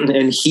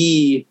 and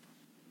he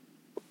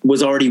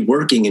was already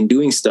working and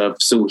doing stuff.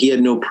 So he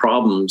had no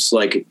problems,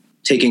 like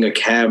taking a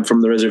cab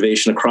from the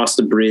reservation across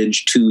the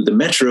bridge to the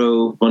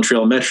metro,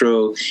 Montreal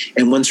Metro.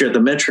 And once you're at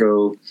the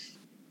metro,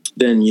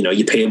 then, you know,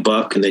 you pay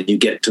 $1 and then you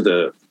get to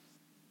the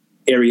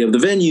area of the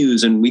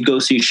venues and we'd go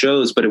see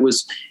shows. But it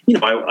was, you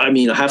know, I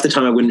mean, half the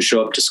time I wouldn't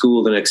show up to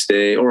school the next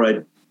day, or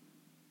I'd,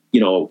 you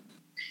know,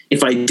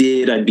 if I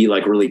did, I'd be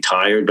like really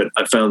tired. But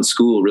I found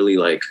school really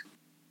like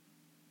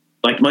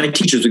my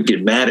teachers would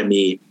get mad at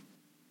me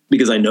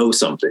because I know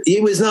something.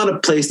 It was not a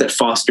place that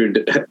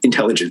fostered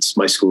intelligence,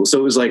 my school. So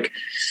it was like,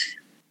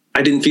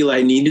 I didn't feel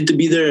I needed to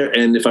be there.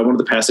 And if I wanted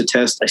to pass a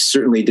test, I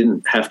certainly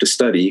didn't have to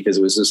study, because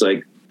it was just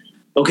like,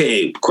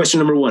 okay, question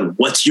number 1,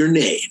 what's your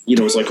name? You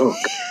know, it was like, oh,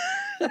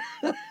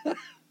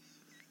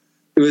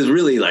 it was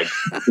really like,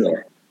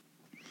 yeah.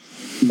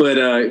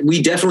 But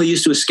we definitely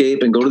used to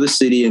escape and go to the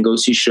city and go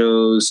see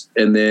shows.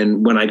 And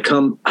then when I'd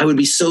come, I would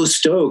be so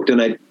stoked,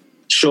 and I'd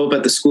show up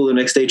at the school the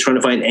next day trying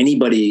to find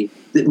anybody.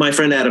 My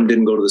friend Adam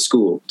didn't go to the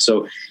school,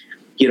 so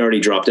he had already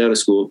dropped out of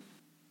school.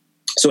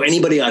 So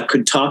anybody I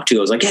could talk to,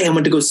 I was like, hey, I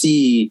went to go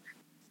see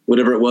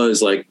whatever it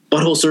was, like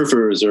Butthole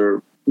Surfers,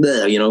 or,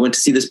 you know, I went to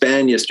see this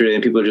band yesterday,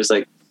 and people are just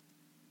like,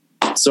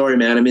 sorry,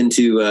 man, I'm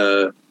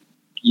into,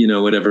 you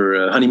know,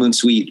 whatever, Honeymoon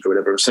Suite or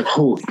whatever. It's like,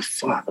 holy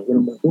fuck,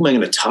 who am I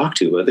going to talk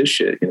to about this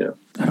shit, you know?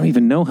 I don't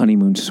even know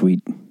Honeymoon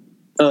Suite.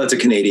 Oh, it's a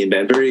Canadian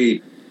band.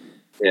 Very,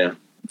 yeah.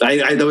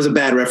 That was a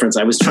bad reference.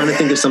 I was trying to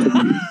think of something.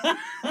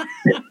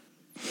 I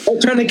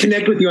was trying to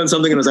connect with you on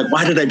something, and I was like,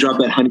 why did I drop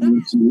that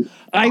Honeymoon Suite?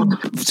 I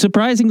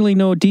surprisingly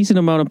know a decent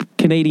amount of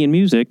Canadian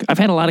music. I've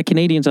had a lot of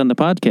Canadians on the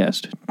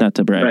podcast, not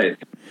to brag. Right.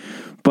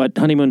 But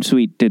Honeymoon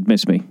Suite did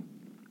miss me.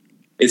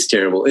 It's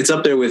terrible. It's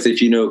up there with,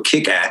 if you know,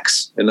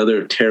 Kick-Axe,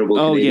 another terrible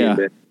Canadian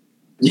band.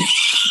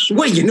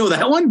 Wait, you know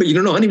that one, but you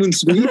don't know Honeymoon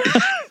Suite?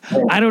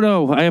 I don't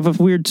know. I have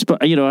a weird,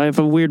 I have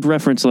a weird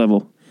reference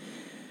level.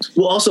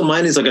 Well, also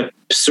mine is like a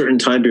certain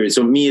time period.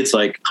 So me, it's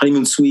like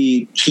Honeymoon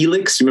Suite,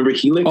 Helix. Remember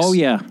Helix? Oh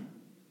yeah.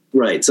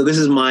 Right. So this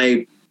is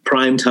my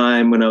prime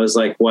time when I was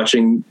like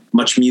watching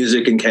Much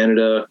Music in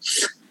Canada.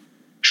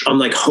 I'm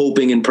like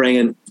hoping and praying,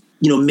 and,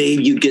 you know,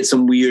 maybe you'd get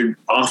some weird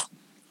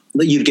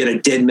you'd get a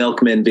Dead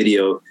Milkmen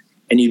video,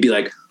 and you'd be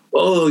like,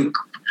 oh,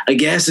 I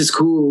guess it's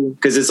cool.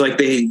 Cause it's like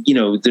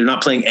they're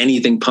not playing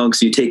anything punk.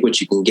 So you take what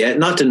you can get,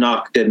 not to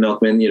knock Dead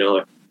Milkmen, you know,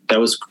 like, that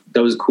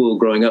was cool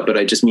growing up. But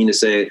I just mean to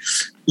say,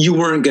 you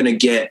weren't going to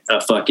get a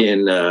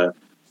fucking, the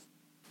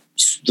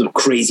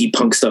crazy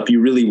punk stuff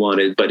you really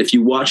wanted. But if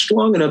you watched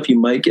long enough, you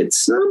might get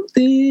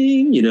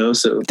something, you know,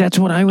 so that's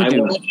what I would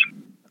do.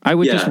 I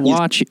would just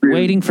watch,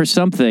 waiting for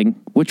something,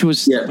 which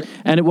was,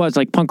 and it was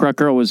like Punk Rock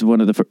Girl was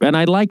one of the, and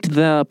I liked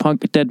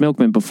the Dead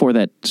Milkmen before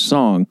that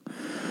song.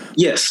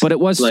 Yes. But it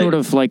was sort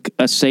of like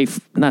a safe,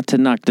 not to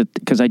knock the,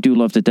 because I do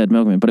love the Dead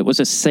Milkmen, but it was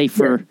a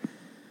safer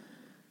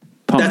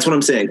punk. That's what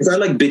I'm saying. Because I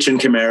like Bitch and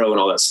Camaro and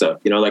all that stuff.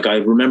 You know, like I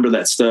remember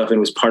that stuff, and it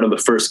was part of the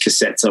first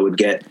cassettes I would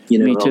get, you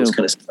know, Me and all too. this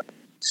kind of stuff.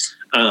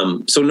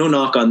 So no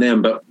knock on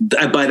them, but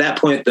by that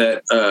point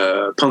that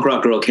Punk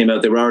Rock Girl came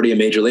out, they were already a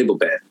major label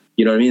band.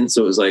 You know what I mean?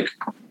 So it was like,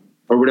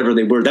 or whatever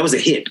they were, that was a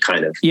hit,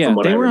 kind of. Yeah,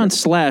 they were on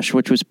Slash,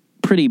 which was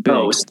pretty big.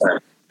 Oh,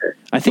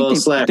 I think Well,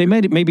 Slash. they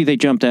made it. Maybe they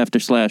jumped after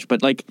Slash,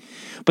 but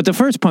the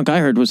first punk I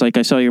heard was like,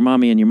 I Saw Your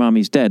Mommy and Your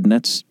Mommy's Dead, and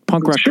that's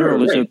Punk Rock Sure,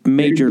 Girl is right. a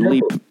major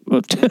leap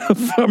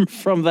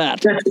from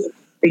that.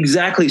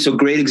 Exactly. So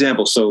great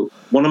example. So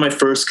one of my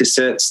first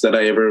cassettes that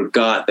I ever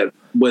got that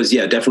was,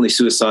 definitely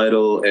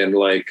Suicidal and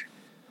like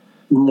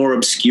more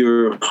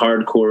obscure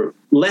hardcore,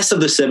 less of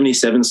the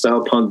 77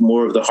 style punk,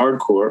 more of the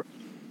hardcore,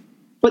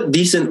 but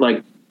decent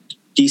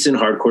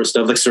hardcore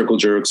stuff like Circle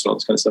Jerks and all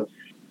this kind of stuff.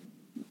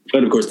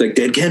 And of course, like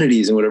Dead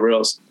Kennedys and whatever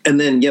else. And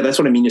then, that's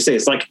what I mean to say.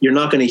 It's like, you're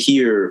not going to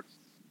hear,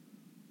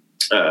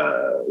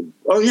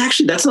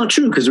 actually, that's not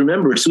true. Because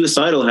remember,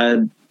 Suicidal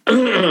had,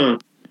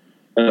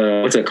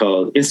 what's that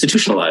called?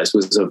 Institutionalized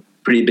was a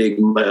pretty big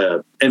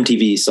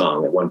MTV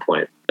song at one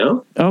point.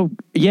 No? Oh,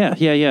 yeah.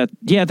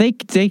 They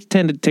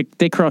tended to,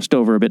 they crossed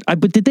over a bit.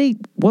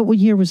 But what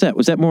year was that?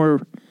 Was that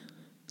more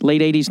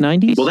late 80s,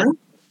 90s? Well,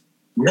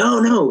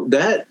 no,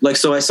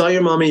 so I Saw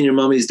Your Mommy and Your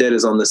Mommy's Dead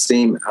is on the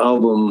same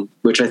album,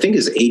 which I think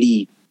is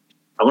 80,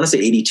 I want to say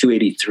 82,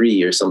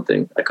 83 or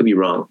something. I could be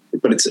wrong,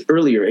 but it's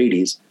earlier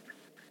 80s.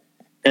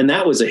 And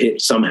that was a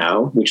hit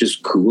somehow, which is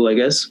cool, I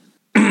guess.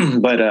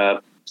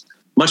 But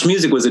Much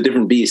Music was a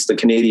different beast. The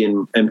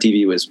Canadian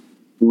MTV was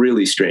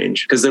really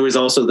strange because there was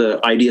also the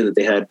idea that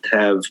they had to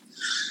have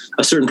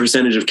a certain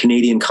percentage of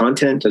Canadian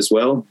content as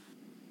well,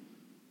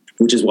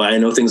 which is why I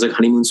know things like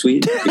Honeymoon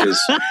Suite, because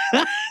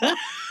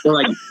or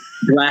like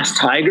Glass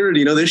Tiger. Do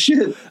you know this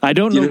shit? I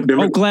don't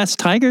know. Glass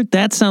Tiger?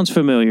 That sounds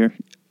familiar.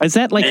 Is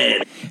that like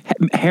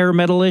hair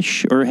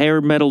metal-ish or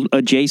hair metal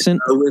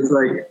adjacent? With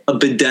like a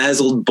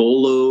bedazzled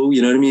bolo,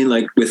 you know what I mean?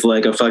 Like with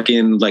like a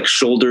fucking like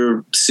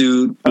shoulder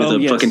suit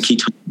with fucking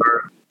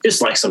guitar. Just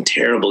like some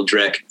terrible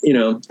dreck,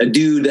 a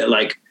dude that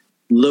like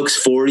looks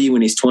 40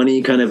 when he's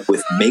 20, kind of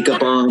with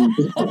makeup on.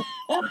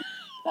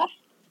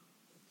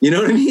 You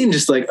know what I mean?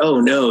 Just like, oh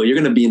no, you're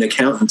going to be an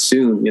accountant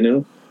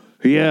soon,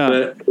 Yeah.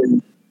 But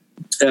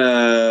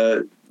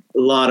a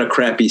lot of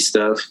crappy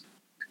stuff.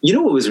 You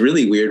know what was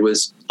really weird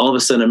was all of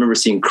a sudden I remember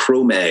seeing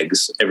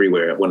Cro-Mags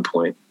everywhere at one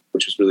point,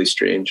 which was really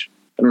strange.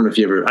 I don't know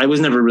if I was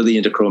never really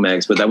into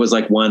Cro-Mags, but that was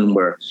like one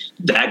where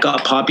that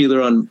got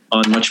popular on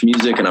Much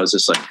Music. And I was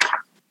just like,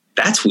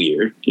 that's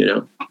weird,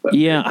 But,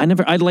 yeah,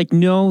 I like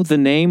know the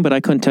name, but I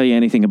couldn't tell you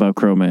anything about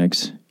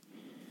Cro-Mags.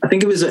 I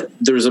think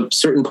there was a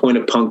certain point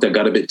of punk that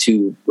got a bit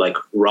too like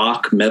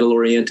rock metal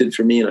oriented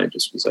for me. And I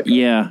just was like,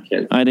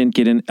 I didn't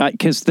get in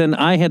because then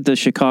I had the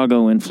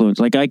Chicago influence.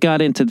 Like I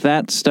got into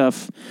that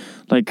stuff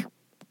like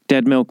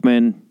Dead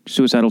Milkmen,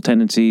 Suicidal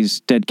Tendencies,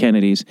 Dead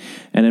Kennedys.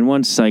 And then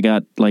once I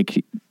got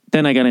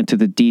then I got into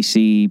the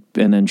DC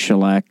and then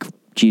Shellac,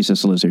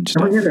 Jesus Lizard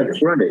stuff. Oh yeah,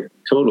 that's right.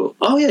 Total.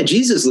 Oh yeah,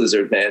 Jesus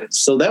Lizard, man.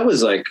 So that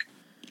was like,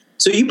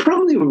 so you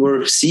probably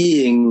were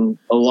seeing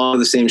a lot of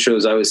the same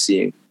shows I was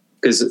seeing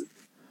because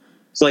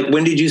it's like,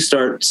 when did you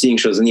start seeing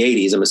shows? In the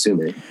 80s, I'm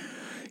assuming.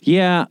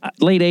 Yeah,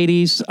 late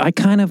 80s.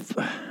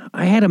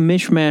 I had a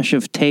mishmash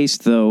of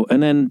taste though.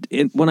 And then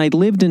when I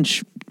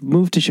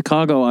moved to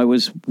Chicago, I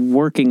was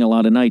working a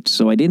lot of nights.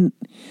 So I didn't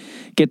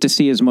get to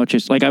see as much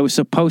as I was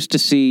supposed to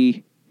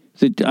see.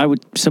 I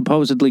would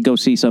supposedly go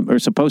see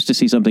supposed to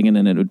see something, and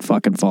then it would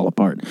fucking fall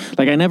apart.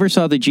 Like I never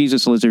saw the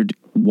Jesus Lizard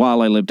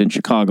while I lived in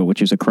Chicago,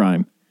 which is a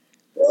crime.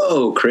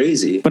 Whoa,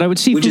 crazy! But I would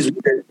see, like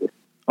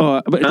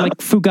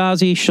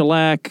Fugazi,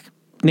 Shellac,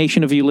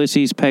 Nation of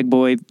Ulysses,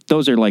 Pegboy.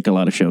 Those are like a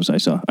lot of shows I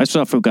saw. I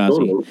saw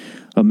Fugazi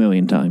a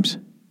million times.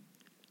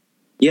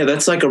 Yeah,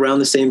 that's like around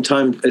the same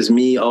time as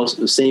me. Also,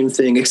 the same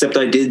thing, except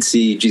I did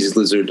see Jesus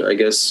Lizard, I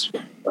guess,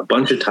 a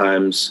bunch of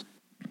times.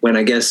 When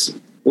I guess.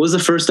 What was the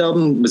first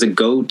album? Was it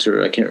Goat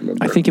or I can't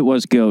remember? I think it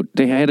was Goat.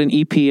 They had an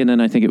EP and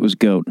then I think it was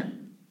Goat.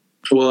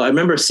 Well, I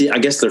remember I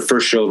guess their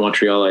first show in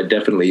Montreal, I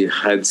definitely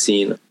had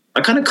seen.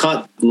 I kind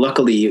of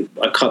luckily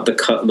caught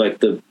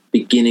the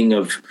beginning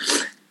of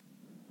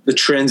the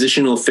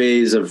transitional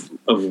phase of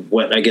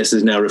what I guess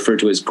is now referred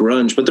to as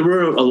grunge. But there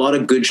were a lot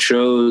of good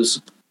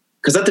shows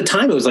because at the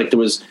time it was like there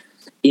was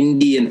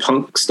indie and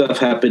punk stuff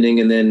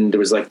happening. And then there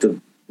was like the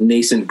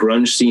nascent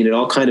grunge scene. It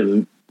all kind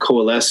of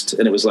coalesced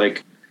and it was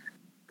like,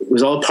 it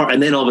was all part,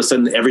 and then all of a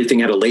sudden everything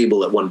had a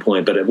label at one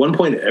point. But at one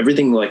point,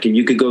 everything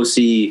you could go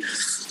see,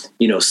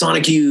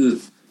 Sonic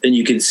Youth, and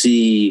you could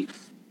see,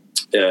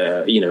 a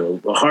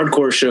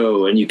hardcore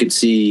show, and you could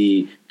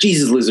see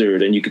Jesus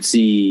Lizard, and you could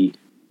see,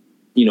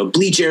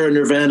 Bleach Era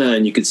Nirvana,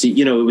 and you could see,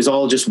 it was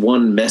all just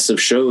one mess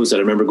of shows that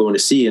I remember going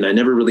to see, and I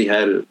never really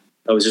had.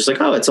 I was just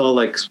like, oh, it's all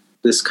like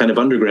this kind of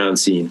underground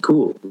scene.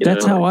 Cool.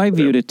 That's how I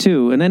viewed it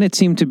too, and then it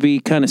seemed to be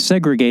kind of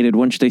segregated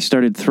once they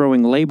started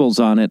throwing labels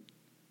on it.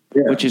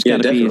 Yeah, which has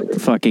got to be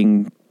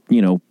fucking,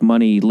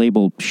 money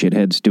label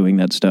shitheads doing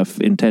that stuff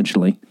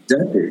intentionally.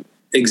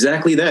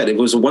 Exactly that. It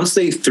was once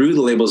they threw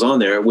the labels on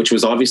there, which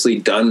was obviously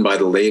done by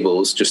the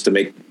labels just to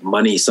make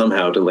money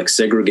somehow to like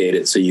segregate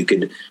it so you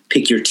could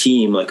pick your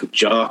team like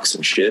jocks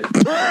and shit.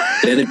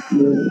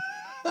 You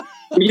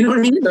know what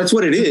I mean? That's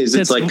what it is.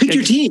 It's like, pick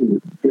your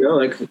team.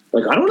 Like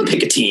I don't want to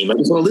pick a team. I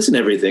just want to listen to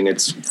everything.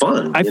 It's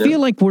fun. I feel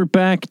like we're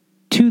back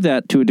to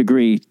that to a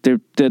degree.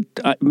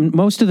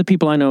 Most of the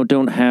people I know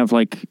don't have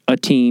like a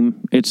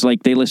team. It's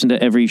like they listen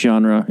to every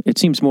genre. It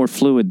seems more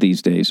fluid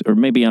these days, or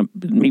maybe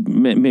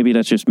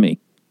that's just me.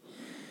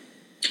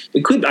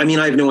 It could. I mean,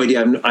 I have no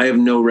idea. I have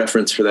no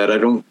reference for that. I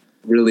don't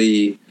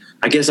really.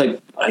 I guess I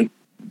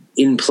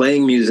in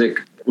playing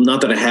music.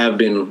 Not that I have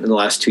been in the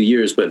last 2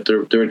 years, but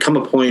there had come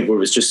a point where it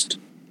was just.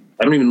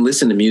 I don't even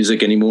listen to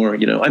music anymore.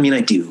 You know, I mean,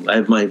 I do. I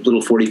have my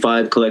little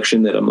 45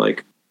 collection that I'm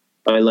like,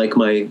 I like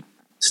my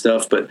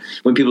stuff. But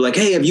when people are like,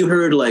 hey, have you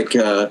heard like,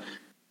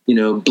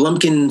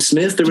 Blumpkin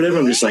Smith or whatever?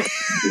 I'm just like,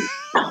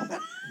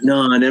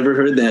 no, I never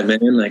heard that,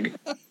 man. Like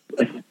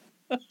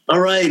all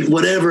right,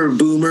 whatever,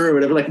 boomer or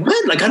whatever. Like,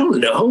 what? Like, I don't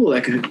know.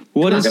 Like,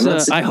 what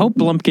is, I hope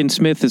Blumpkin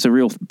Smith is a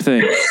real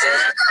thing.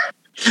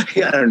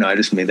 Yeah, I don't know. I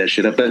just made that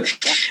shit up. But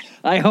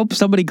I hope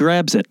somebody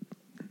grabs it.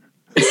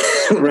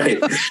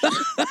 Right.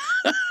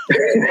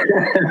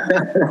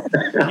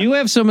 You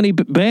have so many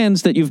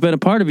bands that you've been a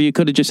part of. You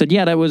could have just said,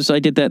 "Yeah, I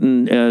did that."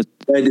 And I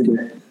did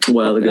that a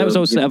while ago. That was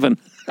 2007.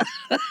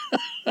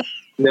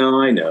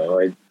 No, I know.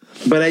 I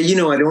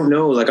don't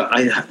know.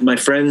 Like, my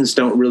friends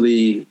don't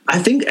really. I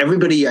think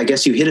everybody. I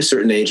guess you hit a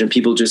certain age, and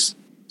people just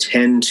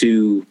tend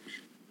to.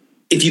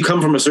 If you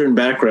come from a certain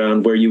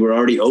background where you were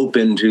already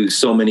open to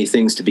so many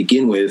things to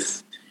begin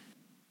with,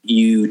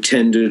 you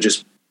tend to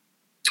just.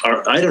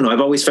 I don't know.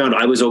 I've always found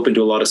I was open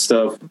to a lot of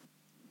stuff.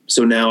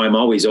 So now I'm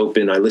always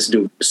open. I listen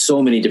to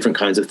so many different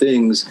kinds of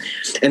things.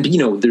 And,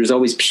 there's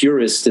always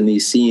purists in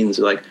these scenes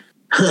like,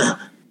 huh,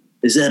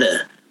 is that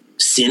a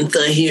synth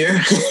I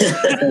hear?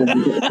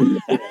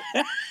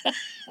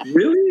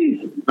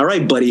 Really? All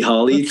right, Buddy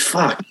Holly.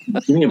 Fuck.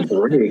 Give me a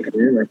break,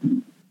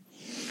 man.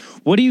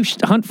 What do you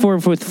hunt for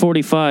with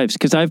 45s?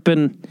 Because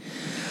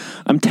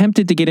I'm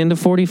tempted to get into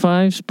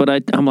 45s, but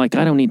I'm like,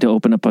 I don't need to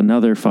open up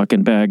another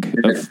fucking bag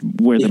of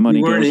where the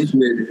money goes.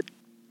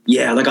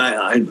 Yeah, like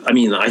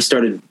I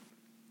started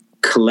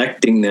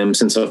collecting them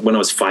since when I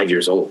was 5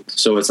 years old.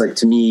 So it's like,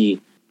 to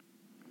me,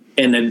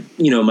 and then,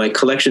 my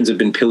collections have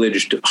been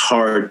pillaged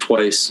hard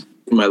twice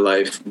in my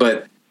life.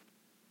 But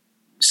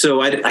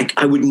so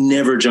I would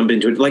never jump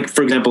into it. Like,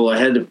 for example, I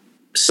had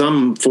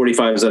some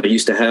 45s that I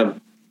used to have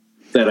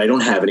that I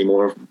don't have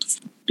anymore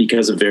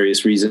because of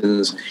various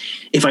reasons.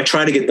 If I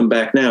try to get them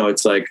back now,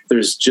 it's like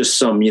there's just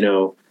some,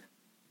 the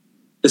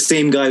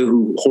same guy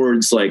who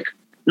hoards like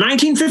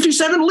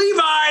 1957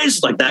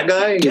 Levi's, like that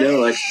guy,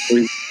 like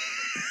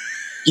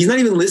he's not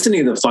even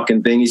listening to the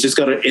fucking thing. He's just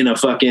got it in a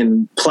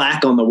fucking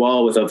plaque on the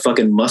wall with a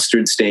fucking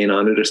mustard stain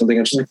on it or something.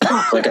 I'm just like,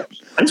 fuck, like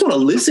I just want to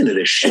listen to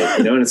this shit,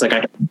 and it's like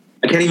I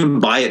can't even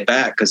buy it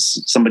back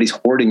because somebody's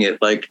hoarding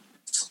it like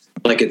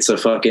it's a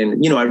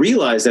fucking, I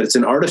realize that it's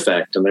an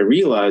artifact, and I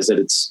realize that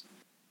it's,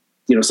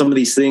 some of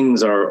these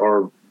things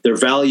are their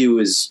value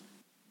is,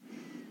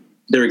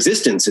 their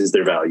existence is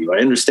their value. I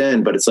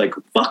understand, but it's like,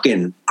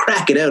 fucking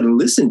crack it out and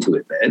listen to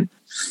it, man.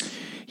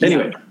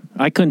 Anyway. Yeah,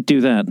 I couldn't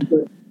do that.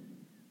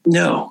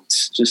 No,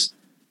 it's just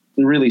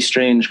a really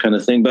strange kind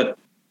of thing. But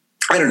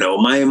I don't know.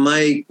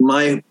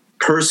 My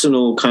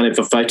personal kind of,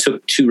 if I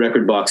took 2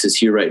 record boxes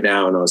here right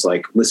now and I was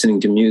like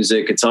listening to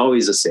music, it's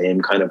always the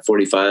same kind of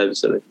 45s.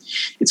 So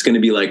it's going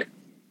to be like,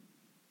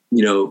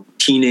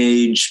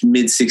 teenage,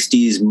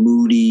 mid-60s,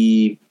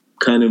 moody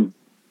kind of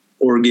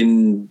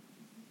organ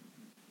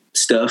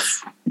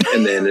stuff.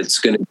 And then it's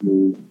going to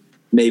be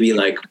maybe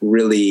like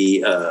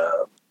really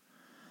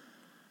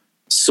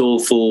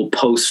soulful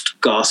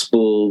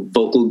post-gospel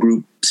vocal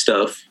group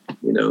stuff,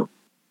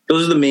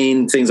 Those are the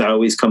main things I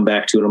always come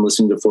back to when I'm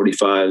listening to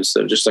 45s.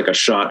 So just like a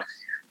shot.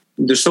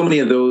 There's so many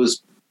of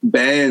those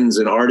bands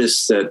and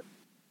artists that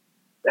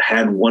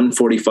had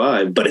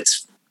 145, but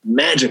it's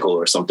magical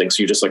or something.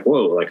 So you're just like,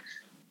 whoa, like,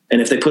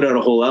 and if they put out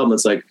a whole album,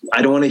 it's like,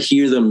 I don't want to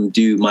hear them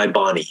do My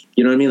Bonnie.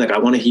 You know what I mean? Like, I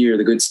want to hear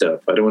the good stuff.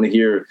 I don't want to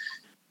hear,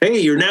 hey,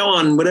 you're now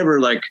on whatever,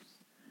 like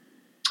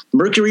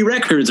Mercury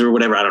Records or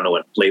whatever. I don't know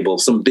what label,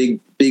 some big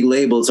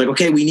label. It's like,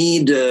 okay, we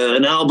need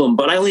an album,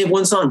 but I only have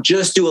one song.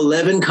 Just do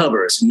 11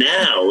 covers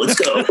now. Let's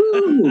go.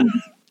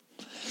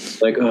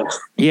 Like, oh.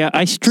 Yeah,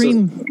 I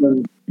stream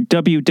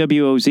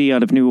WWOZ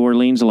out of New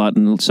Orleans a lot,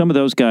 and some of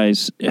those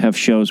guys have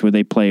shows where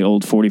they play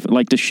old 40,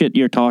 like the shit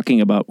you're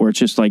talking about, where it's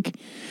just like,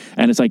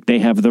 and it's like they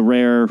have the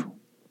rare,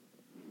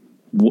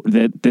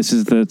 that this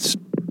is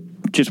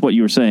just what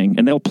you were saying,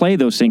 and they'll play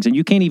those things, and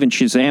you can't even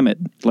Shazam it.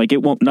 Like,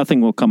 nothing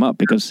will come up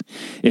because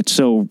it's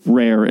so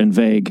rare and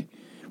vague,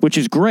 which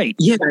is great.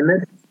 Yeah,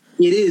 and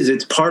it is.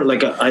 It's part,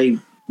 like, I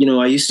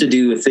used to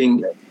do a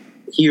thing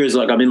here is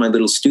like, I'm in my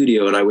little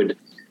studio, and I would,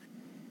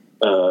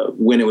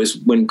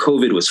 when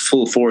COVID was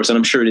full force, and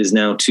I'm sure it is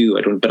now too.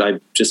 I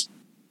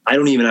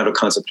don't even have a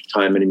concept of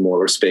time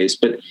anymore or space,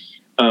 but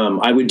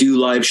I would do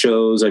live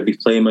shows. I'd be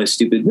playing my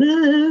stupid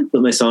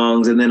with my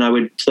songs, and then I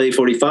would play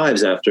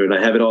 45s after, and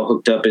I have it all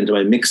hooked up into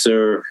my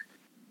mixer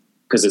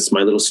because it's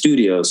my little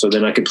studio. So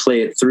then I could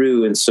play it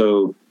through, and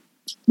so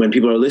when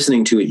people are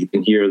listening to it, you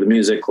can hear the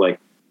music, like,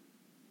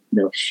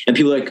 and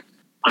people are like,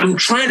 I'm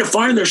trying to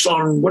find their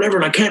song, whatever,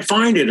 and I can't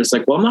find it. It's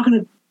like, well, I'm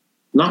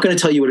not going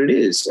to tell you what it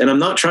is, and I'm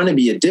not trying to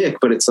be a dick,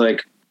 but it's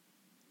like,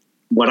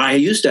 what I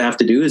used to have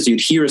to do is you'd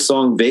hear a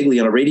song vaguely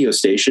on a radio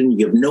station.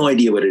 You have no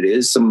idea what it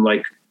is. Some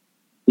like,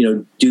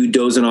 dude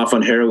dozing off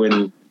on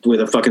heroin with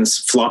a fucking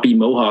floppy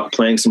mohawk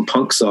playing some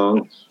punk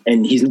song,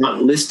 and he's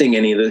not listing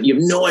any of the, you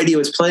have no idea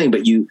what's playing,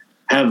 but you're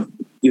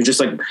just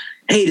like,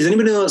 hey, does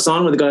anybody know that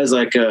song where the guy's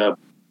like,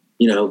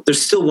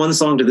 there's still one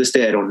song to this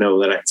day I don't know,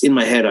 that it's in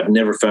my head. I've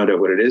never found out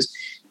what it is.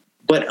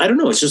 But I don't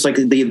know. It's just like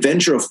the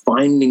adventure of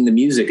finding the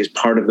music is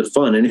part of the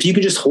fun. And if you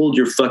could just hold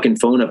your fucking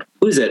phone up,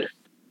 who is it?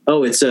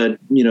 Oh, it's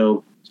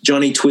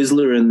Johnny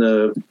Twizzler and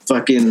the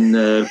fucking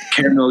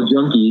Caramel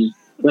Junkie.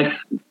 Like,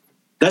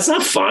 that's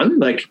not fun.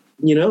 Like,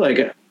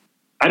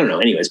 I don't know.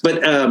 Anyways,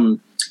 but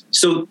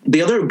so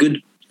the other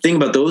good thing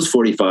about those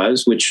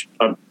 45s, which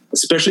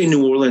especially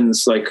New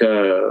Orleans, like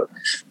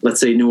let's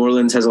say New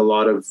Orleans has a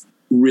lot of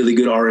really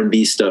good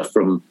R&B stuff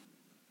from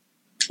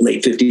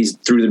late 50s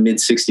through the mid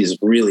 60s,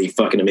 really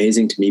fucking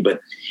amazing to me. But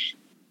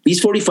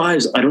these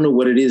 45s, I don't know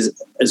what it is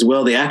as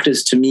well. They act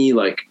as, to me,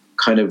 like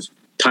kind of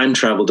time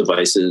travel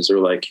devices, or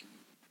like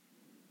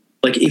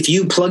if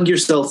you plug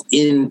yourself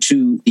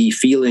into the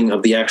feeling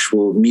of the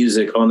actual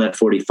music on that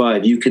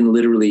 45, you can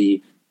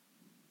literally,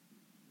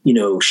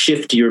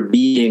 shift your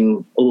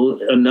being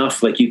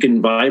enough, like you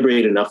can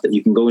vibrate enough that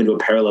you can go into a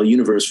parallel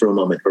universe for a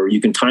moment, or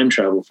you can time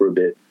travel for a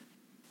bit.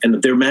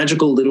 And they're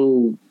magic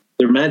little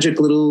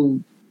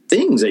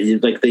things that you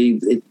like.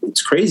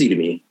 It's crazy to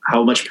me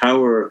how much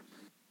power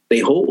they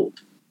hold.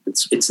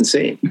 It's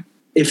insane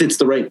if it's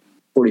the right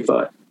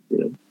 45.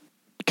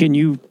 Can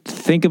you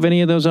think of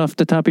any of those off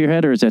the top of your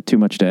head, or is that too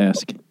much to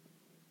ask?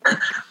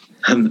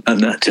 I'm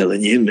not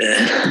telling you,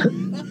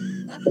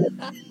 man.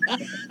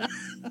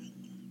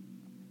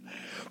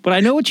 But I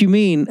know what you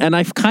mean, and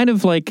I've kind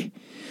of like,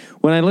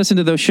 when I listen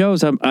to those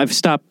shows, I've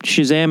stopped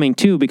Shazamming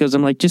too, because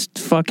I'm like, just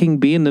fucking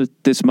be in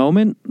this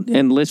moment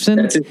and listen.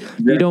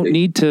 Exactly. You don't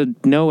need to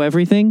know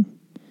everything.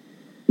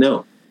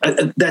 No,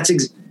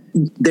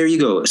 there you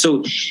go.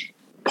 So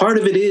part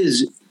of it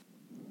is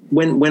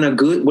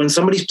when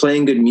somebody's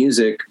playing good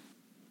music,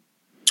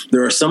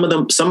 there are some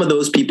of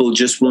those people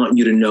just want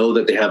you to know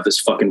that they have this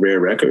fucking rare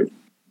record,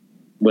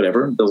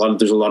 whatever.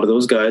 There's a lot of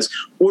those guys,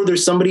 or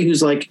there's somebody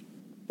who's like,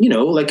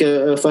 like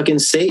a fucking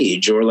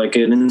sage, or like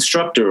an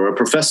instructor or a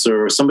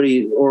professor or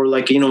somebody, or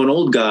like, an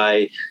old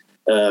guy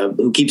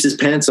who keeps his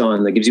pants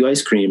on, that gives you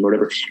ice cream or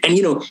whatever. And,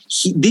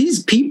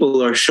 these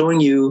people are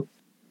showing you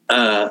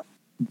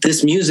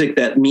this music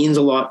that means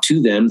a lot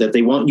to them, that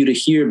they want you to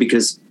hear,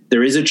 because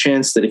there is a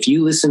chance that if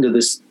you listen to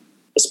this,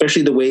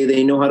 especially the way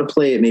they know how to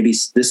play it, maybe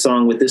this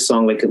song with this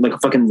song, like a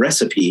fucking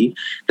recipe,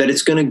 that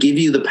it's going to give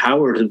you the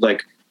power to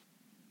like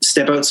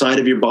step outside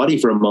of your body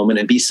for a moment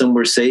and be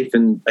somewhere safe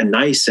and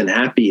nice and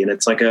happy. And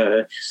it's like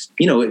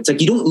it's like,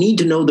 you don't need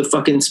to know the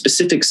fucking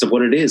specifics of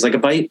what it is. Like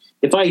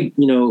if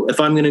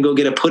I'm going to go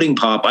get a pudding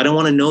pop, I don't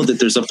want to know that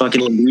there's a fucking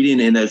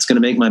ingredient in that's going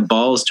to make my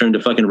balls turn to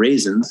fucking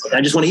raisins.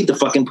 I just want to eat the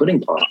fucking pudding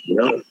pop,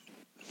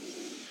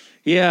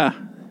 Yeah.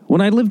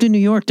 When I lived in New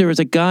York, there was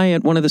a guy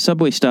at one of the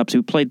subway stops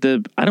who played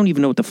I don't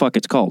even know what the fuck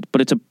it's called, but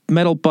it's a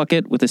metal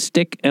bucket with a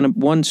stick and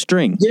one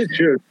string. Yeah,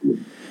 sure.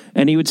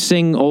 And he would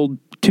sing old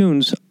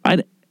tunes.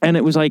 And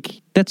it was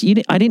like, I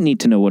didn't need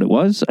to know what it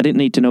was. I didn't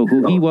need to know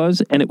who he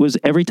was. And it was,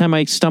 every time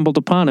I stumbled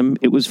upon him,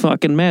 it was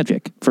fucking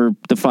magic for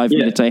the 5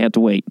 minutes I had to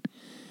wait.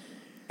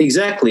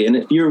 Exactly. And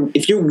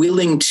if you're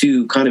willing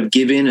to kind of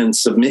give in and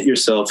submit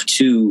yourself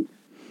to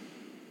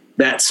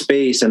that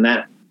space and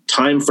that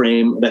time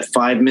frame, that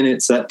 5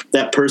 minutes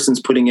that person's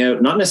putting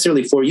out, not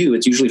necessarily for you,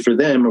 it's usually for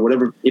them or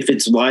whatever, if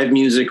it's live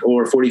music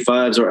or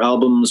 45s or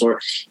albums or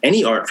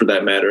any art for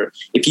that matter,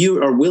 if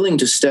you are willing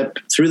to step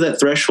through that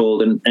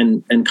threshold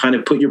and kind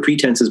of put your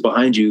pretenses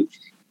behind you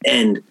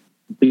and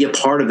be a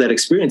part of that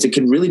experience, it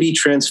can really be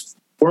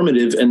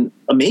transformative and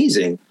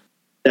amazing.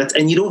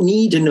 And you don't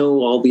need to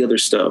know all the other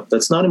stuff.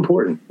 That's not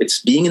important. It's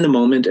being in the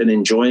moment and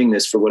enjoying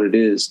this for what it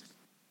is.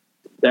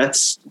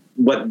 That's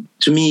what,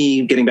 to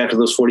me, getting back to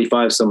those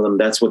 45, some of them,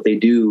 that's what they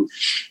do.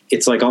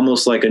 It's like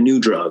almost like a new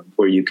drug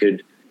where you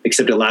could,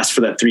 except it lasts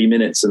for that 3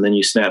 minutes and then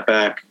you snap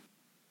back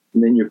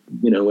and then you're,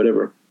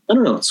 whatever. I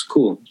don't know. It's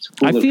cool. It's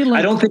cool. I feel like,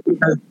 I don't think we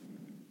have,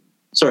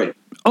 sorry.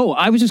 Oh,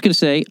 I was just going to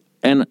say,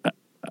 and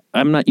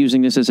I'm not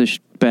using this as a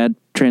bad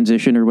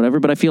transition or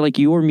whatever, but I feel like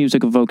your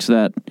music evokes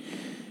that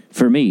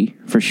for me,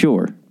 for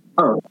sure.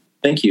 Oh,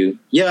 thank you.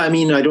 Yeah. I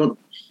mean,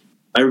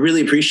 I really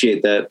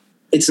appreciate that.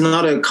 It's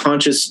not a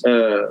conscious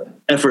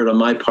effort on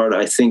my part.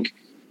 I think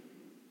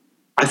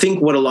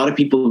what a lot of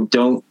people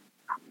don't,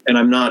 and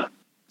I'm not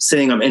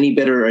saying I'm any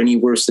better or any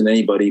worse than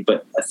anybody,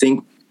 but I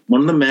think one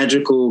of the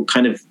magical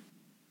kind of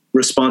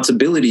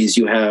responsibilities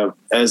you have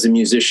as a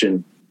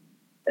musician,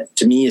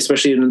 to me,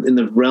 especially in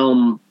the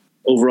realm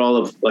overall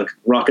of like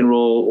rock and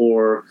roll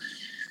or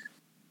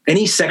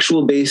any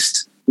sexual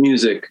based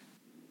music,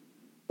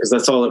 because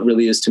that's all it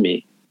really is to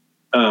me,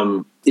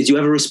 is you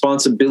have a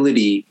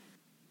responsibility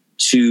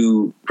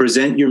to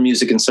present your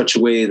music in such a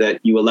way that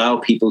you allow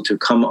people to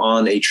come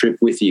on a trip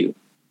with you.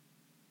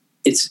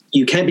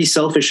 You can't be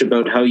selfish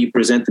about how you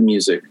present the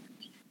music.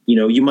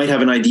 You might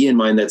have an idea in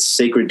mind that's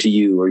sacred to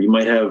you, or you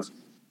might have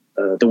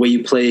the way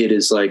you play it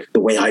is like the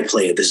way I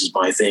play it. This is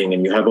my thing,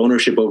 and you have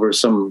ownership over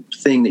some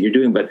thing that you're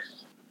doing. But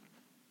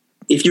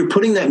if you're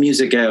putting that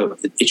music out,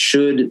 it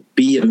should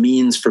be a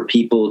means for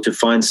people to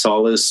find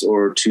solace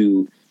or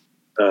to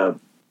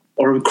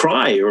or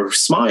cry or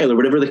smile or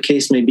whatever the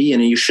case may be.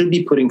 And you should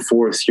be putting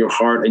forth your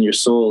heart and your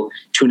soul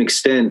to an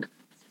extent.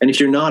 And if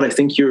you're not, I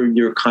think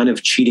you're kind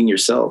of cheating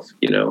yourself,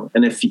 you know.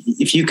 And if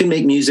you can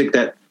make music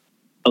that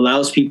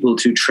allows people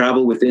to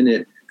travel within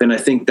it, then I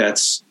think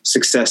that's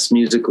success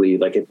musically.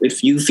 Like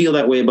if you feel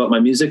that way about my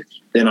music,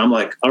 then I'm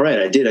like, all right,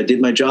 I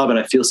did my job and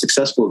I feel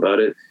successful about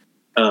it.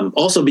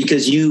 Also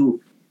because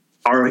you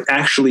are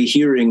actually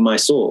hearing my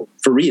soul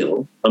for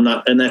real. I'm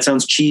not, and that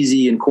sounds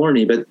cheesy and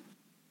corny, but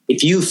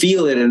if you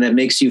feel it and it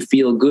makes you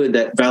feel good,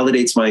 that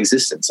validates my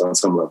existence on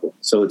some level.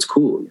 So it's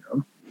cool, you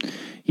know?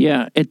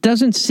 Yeah, it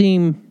doesn't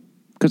seem,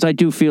 because I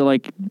do feel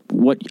like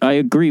I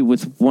agree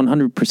with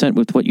 100%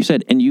 with what you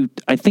said. And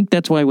I think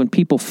that's why when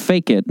people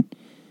fake it,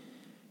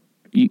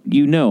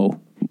 you know,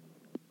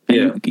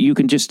 yeah. you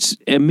can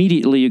just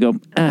immediately you go,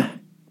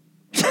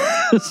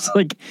 it's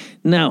like,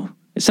 no.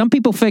 Some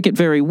people fake it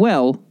very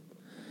well,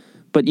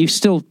 but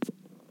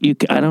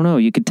I don't know,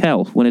 you could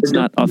tell when it's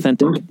not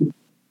authentic.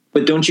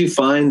 But don't you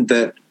find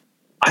that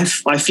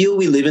I feel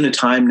we live in a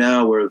time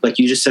now where, like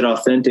you just said,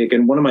 authentic.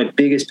 And one of my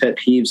biggest pet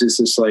peeves is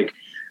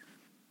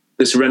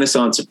this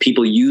renaissance of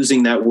people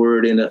using that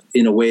word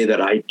in a way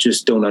that I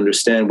just don't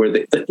understand, where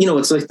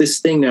it's like this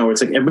thing now where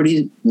it's like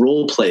everybody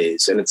role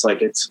plays, and it's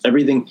like, it's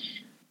everything,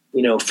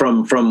 you know,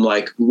 from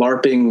like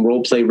LARPing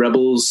role play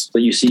rebels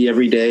that you see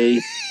every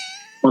day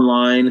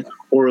online,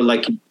 or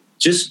like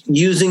just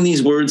using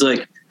these words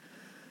like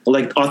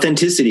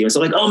authenticity. It's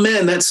like, oh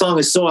man, that song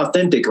is so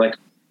authentic. Like,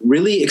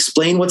 really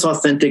explain what's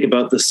authentic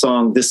about this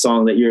song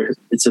that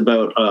it's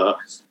about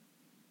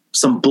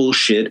some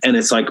bullshit, and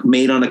it's like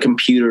made on a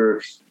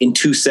computer in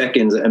 2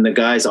 seconds and the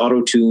guy's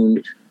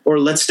auto-tuned, or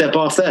let's step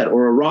off that,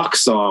 or a rock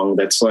song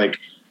that's like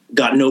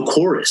got no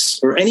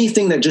chorus, or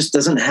anything that just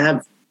doesn't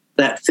have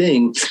that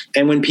thing.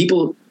 And when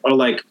people are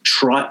like,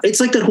 it's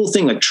like that whole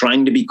thing, like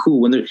trying to be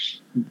cool, when they're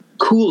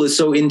cool is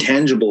so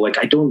intangible. Like,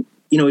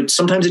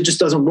 sometimes it just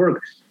doesn't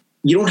work.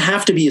 You don't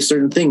have to be a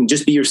certain thing.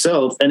 Just be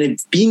yourself. And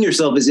if being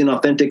yourself is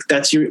inauthentic,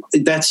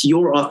 that's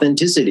your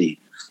authenticity.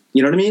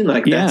 You know what I mean?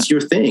 Like, that's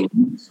your thing.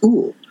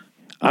 Cool.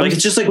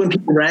 It's just like when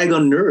people rag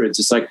on nerds.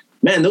 It's like,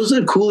 man, those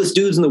are the coolest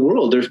dudes in the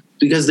world.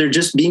 Because they're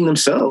just being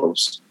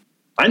themselves.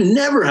 I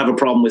never have a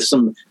problem with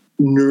some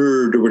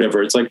nerd or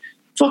whatever. It's like,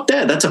 fuck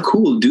that. That's a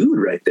cool dude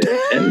right there.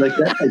 And like,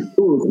 that's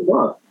cool as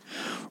fuck.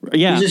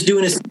 Yeah. He's just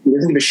doing his, he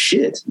doesn't give a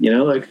shit, you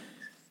know, like.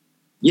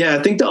 Yeah,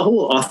 I think the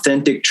whole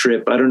authentic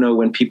trip, I don't know,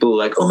 when people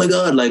like, oh my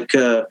God, like,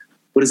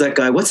 what is that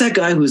guy? What's that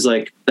guy who's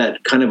like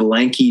that kind of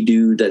lanky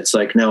dude that's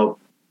like now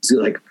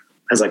like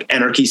has like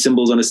anarchy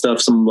symbols on his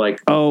stuff, some like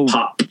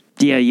pop.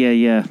 Yeah.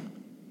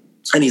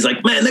 And he's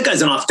like, man, that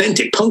guy's an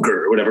authentic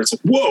punker or whatever. It's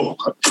like, whoa,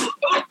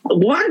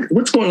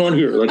 what's going on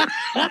here? Like,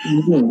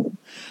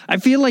 I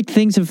feel like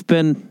things have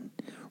been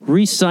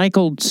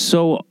recycled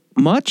so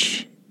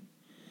much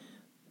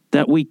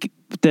that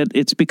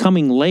it's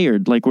becoming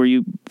layered, like where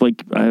you,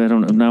 like, I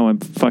don't know, now I'm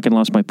fucking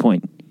lost my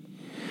point.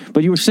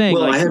 But you were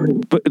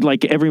saying, but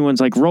like everyone's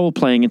like role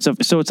playing and stuff.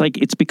 So it's like,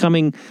 it's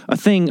becoming a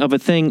thing of a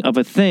thing of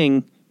a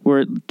thing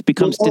where it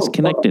becomes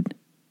disconnected.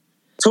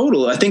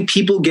 Total. I think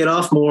people get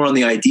off more on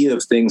the idea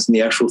of things than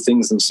the actual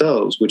things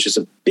themselves, which is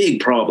a big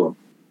problem.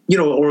 You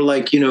know, or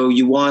like, you know,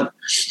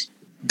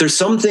 there's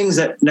some things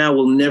that now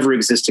will never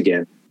exist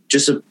again,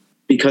 just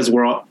because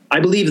I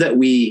believe that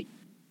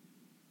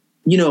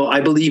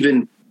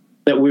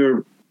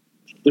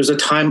there's a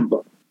time,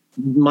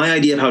 my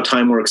idea of how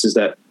time works is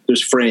that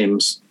there's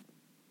frames.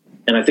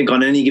 And I think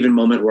on any given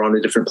moment, we're on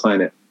a different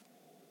planet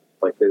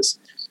like this.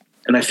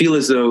 And I feel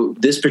as though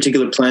this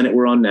particular planet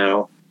we're on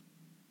now,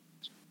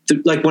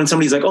 like when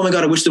somebody's like, oh my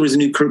God, I wish there was a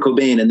new Kurt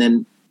Cobain. And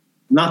then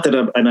not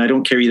that and I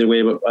don't care either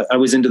way, but I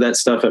was into that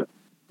stuff,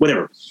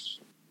 whatever.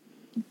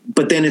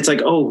 But then it's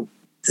like, oh,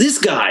 this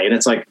guy. And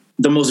it's like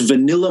the most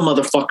vanilla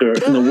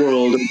motherfucker in the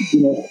world,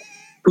 you know,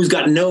 who's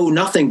got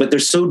nothing, but they're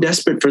so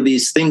desperate for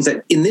these things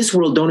that in this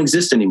world don't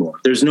exist anymore.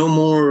 There's no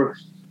more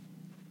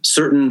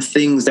certain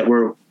things that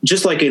were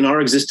just like in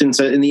our existence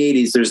in the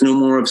 80s. There's no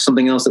more of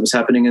something else that was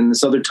happening in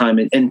this other time.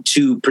 And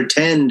to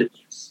pretend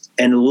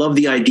and love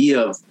the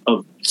idea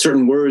of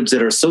certain words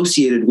that are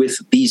associated with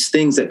these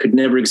things that could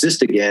never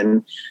exist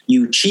again,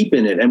 you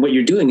cheapen it. And what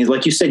you're doing is,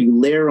 like you said, you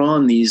layer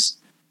on these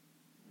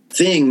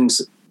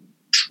things.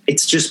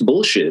 It's just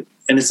bullshit.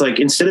 And it's like,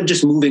 instead of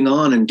just moving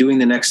on and doing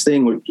the next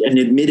thing and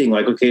admitting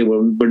like, okay,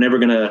 well, we're never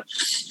going to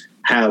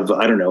have,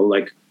 I don't know,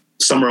 like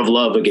Summer of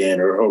Love again,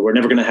 or we're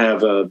never going to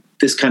have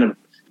this kind of,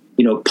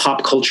 you know,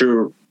 pop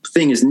culture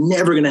thing is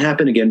never going to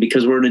happen again,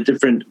 because we're in a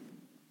different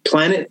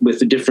planet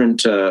with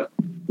different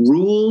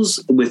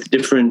rules, with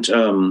different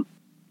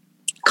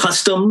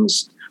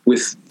customs,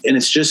 and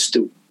it's just,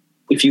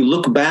 if you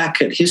look back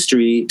at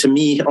history, to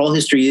me, all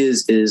history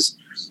is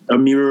a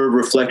mirror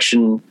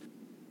reflection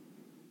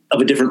of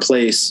a different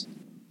place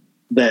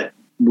that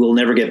we'll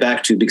never get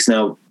back to, because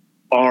now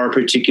our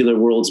particular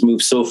worlds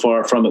move so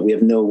far from it, we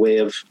have no way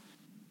of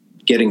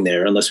getting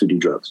there unless we do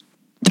drugs.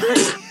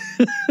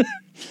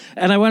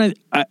 And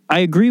I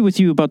agree with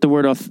you about the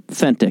word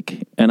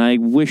authentic, and I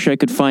wish I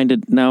could find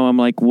it. Now I'm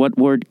like, what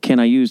word can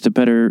I use to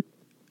better?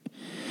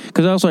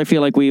 Because also I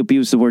feel like we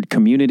abuse the word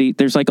community.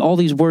 There's like all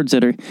these words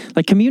that are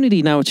like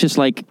community. Now it's just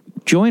like,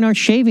 join our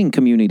shaving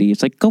community.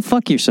 It's like, go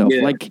fuck yourself.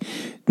 Yeah. Like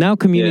now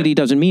community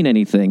doesn't mean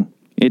anything.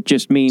 It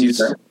just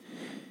means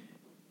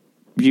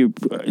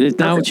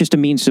it's just a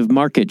means of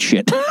market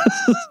shit.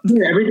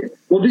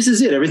 Well, this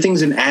is it.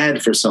 Everything's an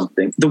ad for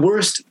something. The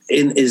worst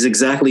is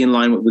exactly in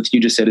line with what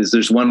you just said. Is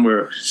there's one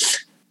where,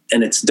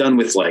 and it's done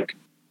with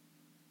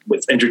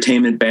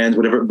entertainment bands,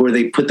 whatever, where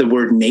they put the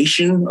word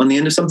nation on the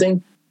end of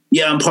something.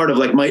 Yeah, I'm part of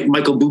like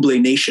Michael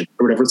Bublé Nation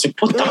or whatever. It's like,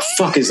 what the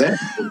fuck is that?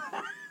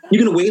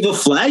 You're gonna wave a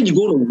flag? You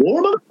go to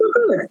war,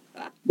 motherfucker? Like,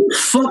 you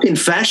fucking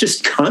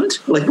fascist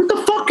cunt! Like, what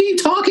the fuck are you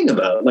talking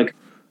about? Like,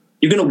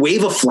 you're going to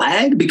wave a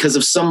flag because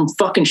of some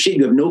fucking shit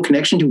you have no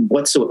connection to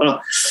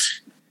whatsoever.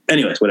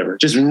 Anyways, whatever.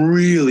 Just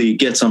really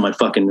gets on my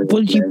fucking nerves.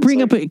 Well, you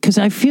bring up, because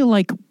I feel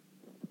like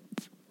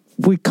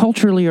we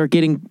culturally are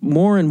getting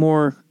more and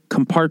more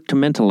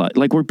compartmentalized.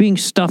 Like we're being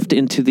stuffed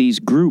into these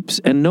groups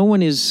and no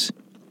one is,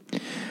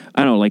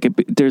 I don't know, like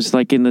there's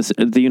like in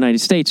the United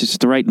States, it's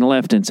the right and the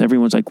left and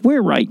everyone's like,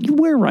 we're right.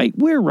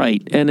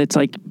 And it's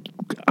like,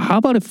 how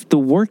about if the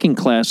working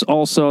class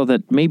all saw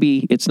that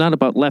maybe it's not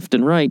about left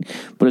and right,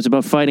 but it's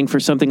about fighting for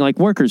something like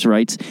workers'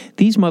 rights?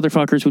 These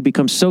motherfuckers would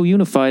become so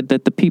unified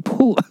that the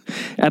people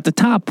at the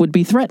top would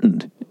be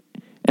threatened.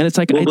 And it's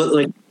like,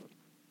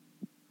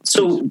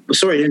 so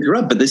sorry to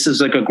interrupt, but this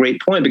is like a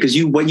great point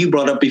because what you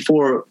brought up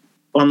before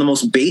on the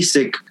most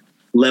basic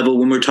level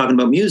when we're talking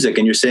about music,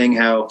 and you're saying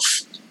how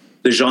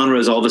the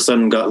genres all of a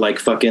sudden got like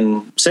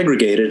fucking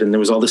segregated, and there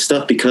was all this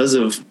stuff because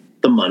of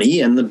the money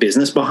and the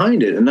business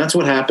behind it. And that's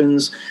what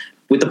happens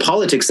with the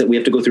politics that we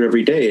have to go through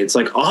every day. It's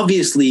like,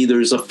 obviously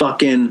there's a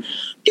fucking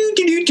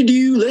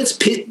let's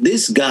pit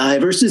this guy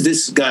versus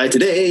this guy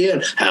today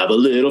and have a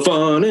little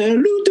fun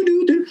and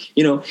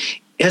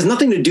it has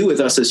nothing to do with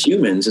us as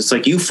humans. It's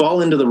like you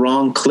fall into the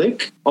wrong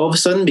clique all of a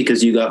sudden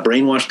because you got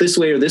brainwashed this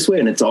way or this way,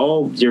 and it's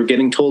all you're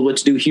getting told what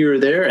to do here or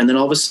there, and then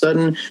all of a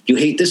sudden you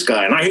hate this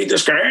guy and I hate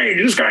this guy. Hey,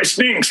 this guy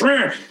stinks.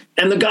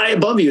 And the guy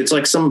above you, it's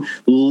like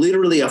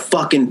literally a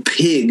fucking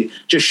pig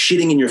just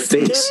shitting in your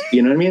face.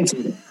 You know what I mean?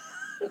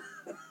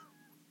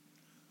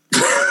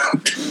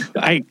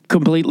 I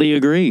completely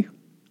agree.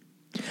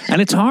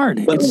 And it's hard.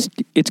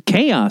 It's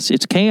chaos.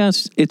 It's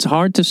chaos. It's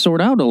hard to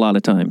sort out a lot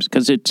of times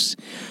because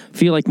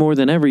feel like more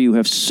than ever you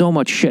have so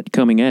much shit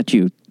coming at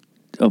you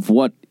of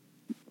what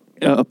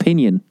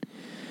opinion.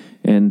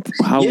 And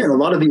how? Yeah, a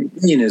lot of the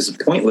opinion is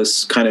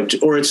pointless, kind of,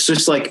 or it's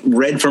just like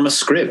read from a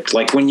script.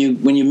 Like when you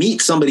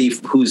meet somebody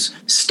who's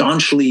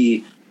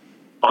staunchly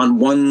on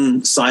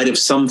one side of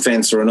some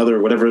fence or another,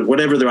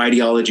 whatever their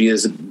ideology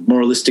is,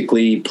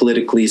 moralistically,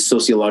 politically,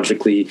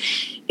 sociologically,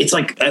 it's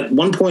like at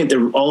one point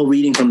they're all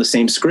reading from the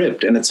same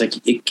script, and it's like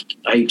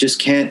I just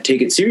can't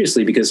take it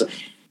seriously because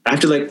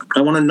after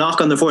I want to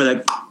knock on the door,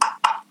 like,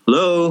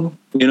 hello,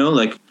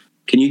 like,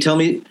 can you tell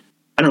me?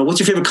 I don't know,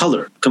 what's your favorite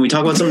color? Can we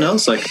talk about something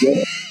else? Like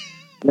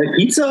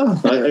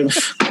pizza?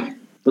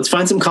 Let's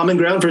find some common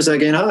ground for a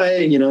second.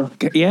 Hi,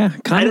 Yeah.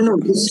 I don't know.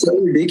 It's so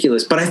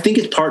ridiculous, but I think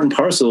it's part and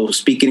parcel,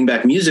 getting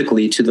back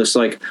musically to this,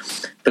 like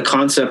the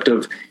concept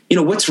of,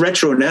 what's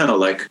retro now?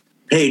 Like,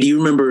 hey, do you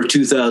remember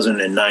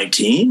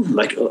 2019?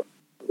 Like, oh,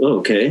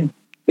 okay.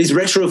 Is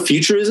retro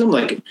futurism?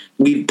 Like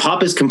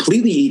pop has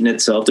completely eaten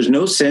itself. There's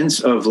no sense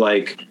of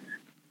like,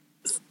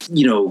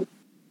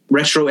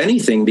 retro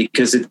anything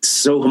because it's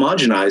so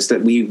homogenized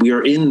that we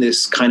are in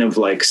this kind of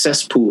like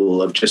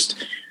cesspool of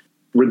just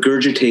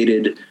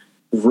regurgitated,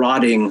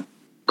 rotting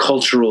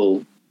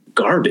cultural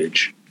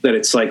garbage that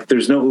it's like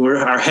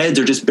our heads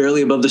are just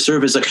barely above the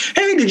surface. Like,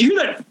 hey, did you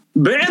hear that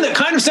band that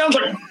kind of sounds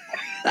like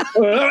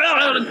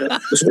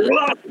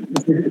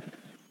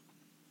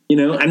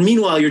and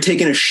meanwhile you're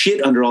taking a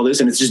shit under all this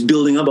and it's just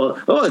building up.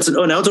 Now it's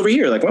over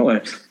here. Like,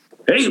 well,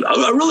 hey,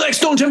 I really like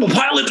Stone Temple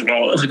Pilots.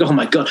 Like, oh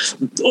my god!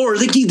 Or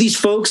like these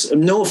folks.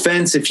 No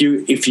offense, if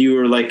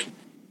you're like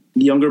a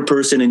younger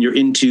person and you're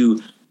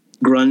into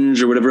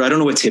grunge or whatever. I don't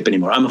know what's hip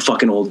anymore. I'm a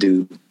fucking old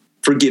dude.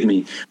 Forgive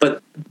me.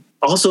 But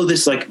also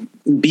this like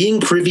being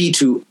privy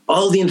to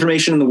all the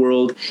information in the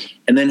world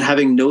and then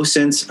having no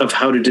sense of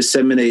how to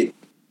disseminate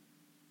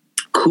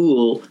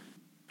cool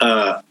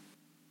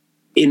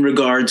in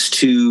regards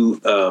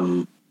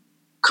to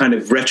kind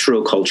of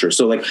retro culture.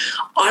 So like,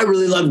 I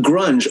really love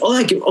grunge. Oh,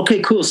 like,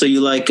 okay, cool. So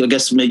you like, I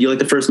guess maybe you like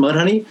the first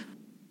Mudhoney?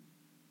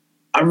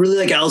 I really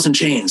like Alice in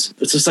Chains.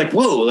 It's just like,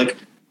 whoa, like,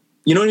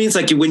 you know what I mean? It's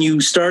like when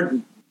you start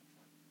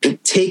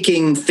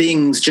taking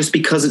things just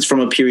because it's from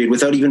a period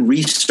without even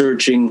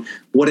researching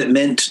what it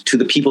meant to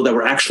the people that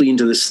were actually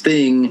into this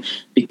thing.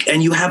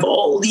 And you have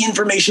all the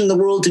information in the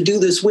world to do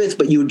this with,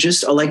 but you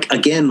just like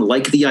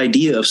the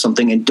idea of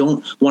something and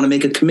don't want to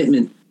make a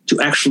commitment to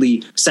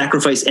actually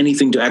sacrifice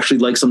anything to actually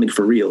like something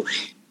for real.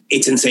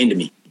 It's insane to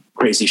me.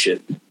 Crazy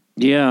shit.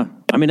 Yeah.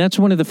 I mean, that's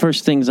one of the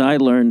first things I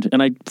learned,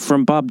 and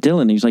from Bob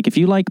Dylan. He's like, if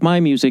you like my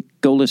music,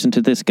 go listen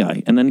to this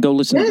guy, and then go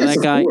listen to that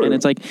guy. And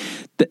it's like,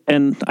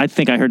 and I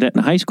think I heard that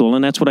in high school,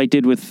 and that's what I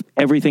did with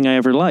everything I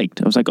ever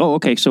liked. I was like, oh,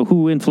 okay, so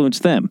who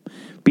influenced them?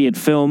 Be it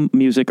film,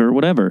 music, or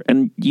whatever.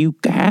 And you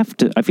have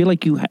to, I feel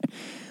like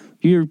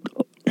you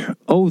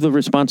owe the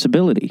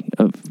responsibility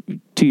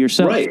to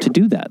yourself to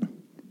do that.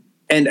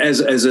 And as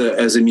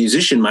a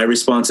musician, my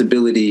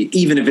responsibility,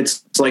 even if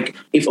it's like,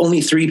 if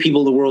only 3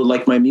 people in the world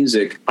like my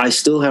music, I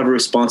still have a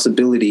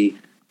responsibility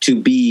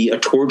to be a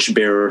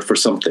torchbearer for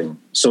something,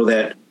 so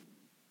that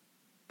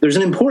there's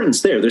an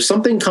importance there. There's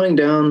something coming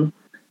down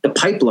the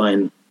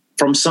pipeline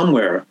from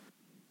somewhere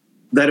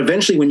that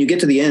eventually, when you get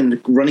to the end,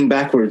 running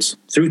backwards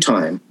through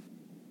time,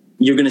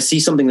 you're going to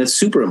see something that's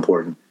super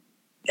important.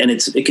 And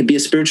it could be a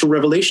spiritual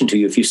revelation to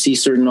you if you see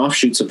certain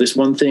offshoots of this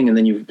one thing, and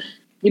then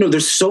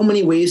there's so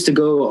many ways to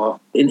go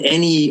in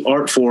any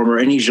art form or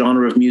any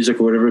genre of music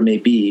or whatever it may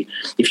be.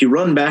 If you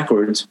run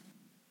backwards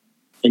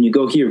and you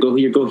go here,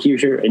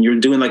 and you're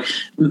doing like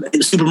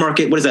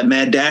supermarket, what is that,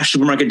 Mad Dash,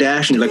 Supermarket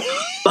Dash, and you're like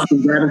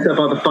fucking grabbing stuff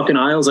out the fucking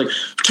aisles, like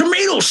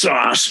tomato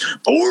sauce,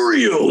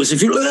 Oreos,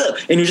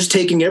 and you're just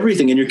taking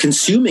everything and you're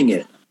consuming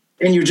it.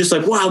 And you're just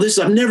like, wow,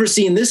 I've never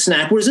seen this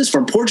snack. Where's this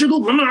from?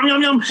 Portugal? And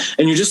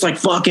you're just like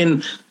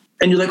fucking...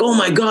 And you're like, oh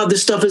my God,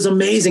 this stuff is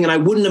amazing. And I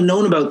wouldn't have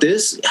known about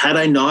this had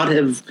I not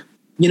have,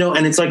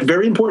 and it's like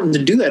very important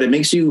to do that. It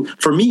makes you,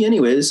 for me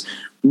anyways,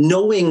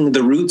 knowing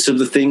the roots of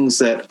the things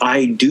that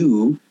I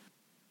do.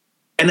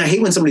 And I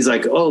hate when somebody's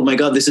like, oh my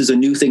God, this is a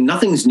new thing.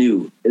 Nothing's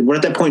new. We're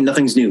at that point,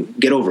 nothing's new.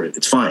 Get over it.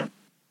 It's fine.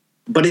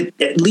 But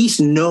at least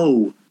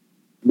know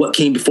what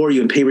came before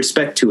you and pay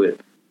respect to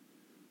it.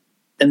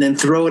 And then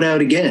throw it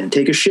out again.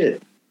 Take a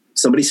shit.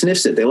 Somebody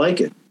sniffs it. They like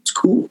it. It's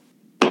cool.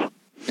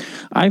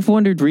 I've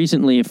wondered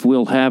recently if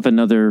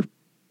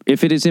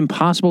it is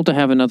impossible to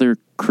have another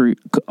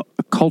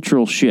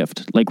cultural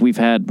shift like we've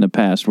had in the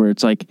past, where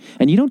it's like,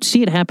 and you don't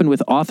see it happen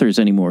with authors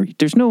anymore.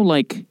 There's no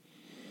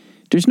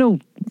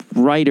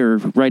writer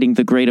writing not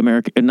the great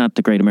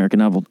American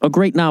novel, a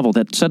great novel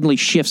that suddenly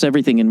shifts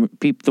everything and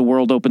the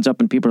world opens up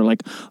and people are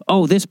like,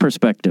 oh, this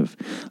perspective.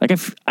 Like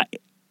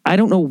I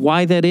don't know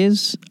why that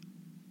is.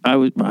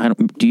 Do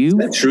you? Is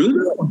that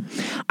true?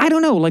 I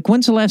don't know. Like,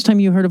 when's the last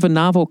time you heard of a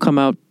novel come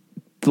out,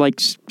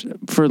 like,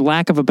 for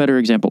lack of a better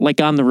example,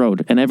 like On the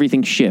Road, and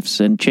everything shifts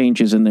and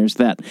changes and there's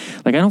that.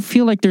 Like, I don't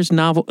feel like there's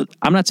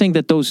I'm not saying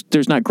that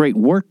there's not great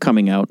work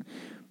coming out,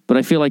 but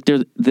I feel like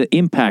the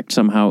impact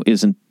somehow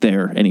isn't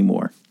there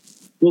anymore.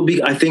 Well,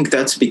 I think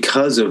that's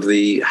because of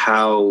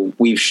how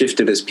we've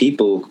shifted as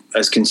people,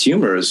 as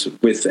consumers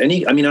with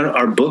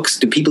our books.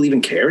 Do people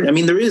even care? I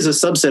mean, there is a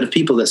subset of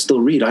people that still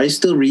read. I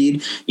still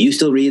read. You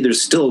still read.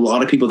 There's still a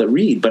lot of people that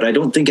read, but I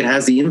don't think it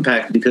has the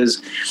impact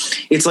because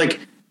it's like,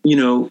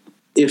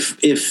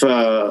 if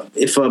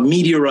a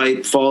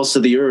meteorite falls to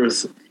the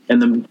earth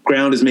and the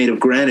ground is made of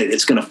granite,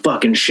 it's going to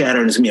fucking shatter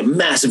and it's going to be a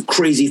massive,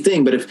 crazy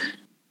thing. But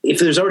if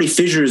there's already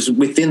fissures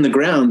within the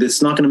ground,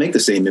 it's not going to make the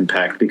same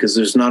impact because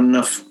there's not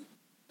enough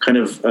kind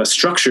of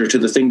structure to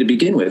the thing to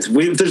begin with.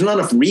 If there's not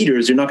enough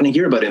readers, you're not going to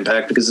hear about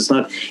impact because it's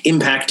not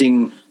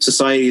impacting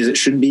society as it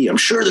should be. I'm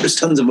sure there's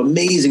tons of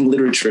amazing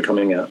literature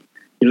coming out.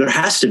 There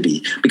has to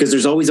be, because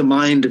there's always a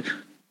mind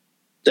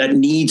that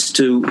needs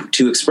to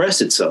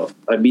express itself.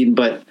 I mean,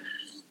 but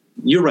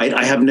you're right.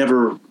 I have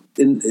never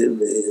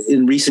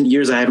in recent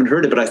years, I haven't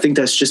heard it, but I think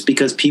that's just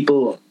because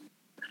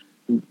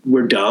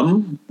we're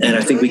dumb. And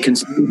I think we can,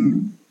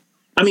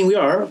 we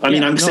are. I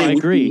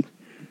agree.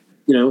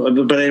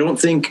 But I don't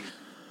think,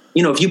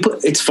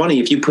 it's funny,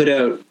 if you put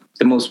out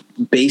the most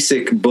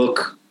basic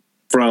book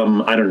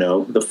from, I don't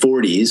know, the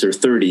 40s or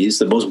 30s,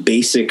 the most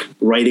basic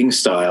writing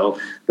style,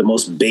 the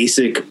most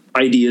basic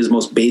ideas,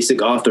 most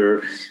basic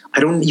author, I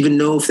don't even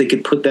know if they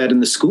could put that in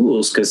the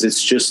schools because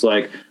it's just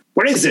like,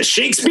 what is this,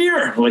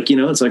 Shakespeare? Like,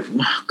 it's like,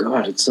 oh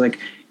God, it's like,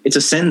 it's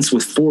a sentence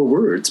with 4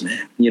 words,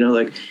 man.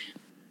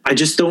 I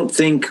just don't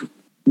think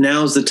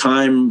now's the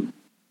time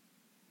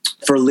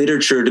for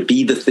literature to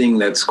be the thing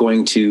that's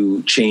going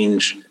to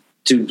change,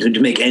 to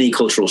make any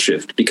cultural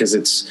shift,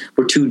 because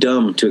we're too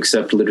dumb to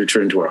accept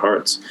literature into our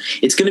hearts.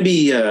 It's going to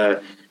be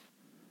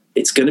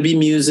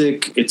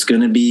music. It's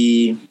going to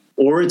be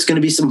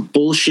some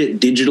bullshit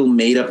digital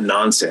made up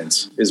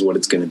nonsense is what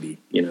it's going to be.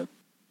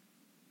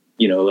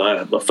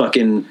 A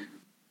fucking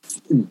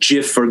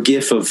GIF or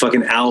GIF of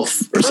fucking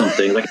Alf or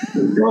something. Like,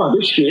 wow,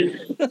 this shit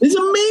is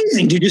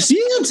amazing. Did you see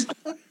it?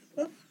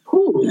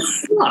 Holy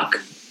fuck.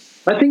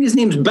 I think his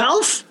name's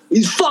Balf.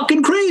 He's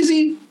fucking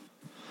crazy.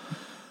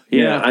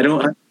 Yeah, I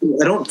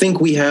don't think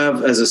we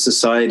have, as a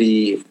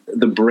society,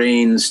 the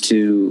brains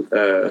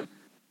to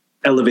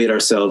elevate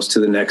ourselves to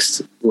the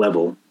next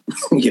level.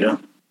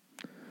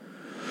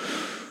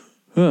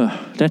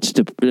 That's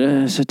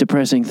a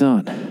depressing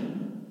thought.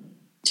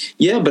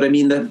 Yeah, but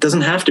that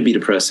doesn't have to be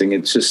depressing.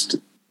 It's just,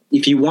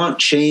 if you want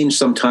change,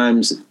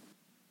 sometimes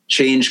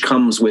change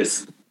comes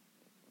with,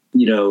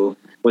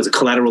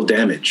 collateral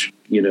damage,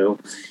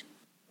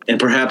 And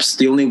perhaps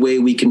the only way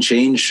we can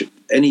change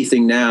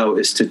anything now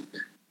is to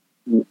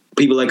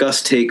people like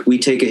us take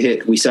a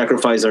hit, we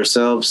sacrifice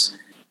ourselves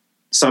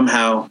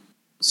somehow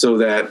so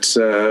that,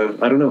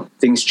 I don't know,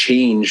 things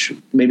change.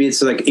 Maybe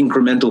it's like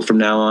incremental from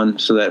now on,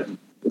 so that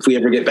if we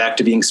ever get back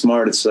to being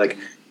smart, it's like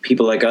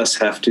people like us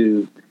have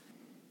to,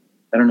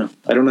 I don't know.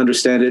 I don't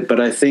understand it, but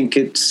I think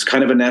it's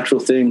kind of a natural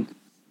thing.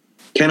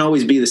 Can't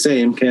always be the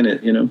same, can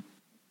it? You know?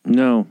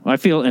 No, I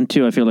feel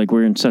like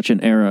we're in such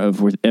an era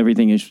of where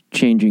everything is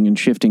changing and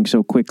shifting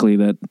so quickly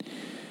that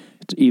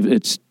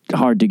it's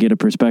hard to get a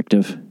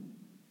perspective.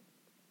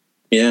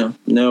 Yeah,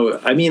 no,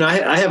 I mean,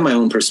 I have my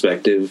own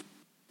perspective,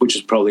 which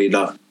is probably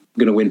not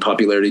going to win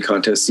popularity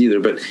contests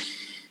either. But,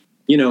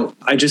 you know,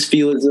 I just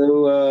feel as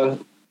though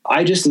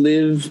I just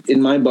live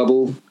in my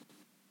bubble,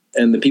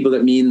 and the people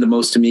that mean the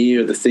most to me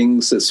are the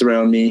things that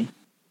surround me,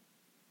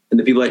 and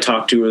the people I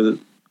talk to are the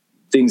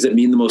things that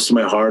mean the most to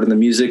my heart, and the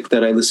music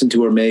that I listen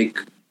to or make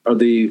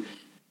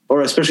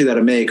or especially that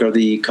I make, are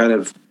the kind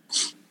of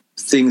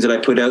things that I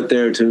put out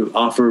there to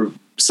offer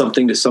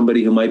something to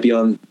somebody who might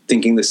be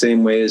thinking the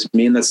same way as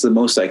me. And that's the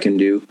most I can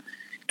do.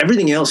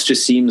 Everything else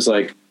just seems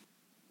like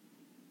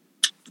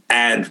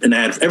an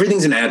ad.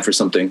 Everything's an ad for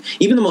something.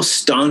 Even the most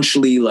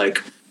staunchly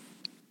like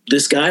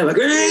this guy, like,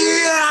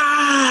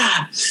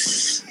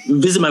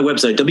 visit my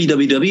website,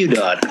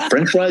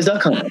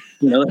 www.frenchfries.com.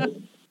 You know,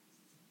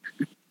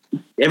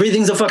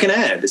 everything's a fucking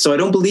ad. So I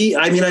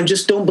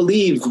just don't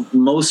believe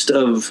most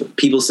of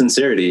people's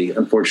sincerity,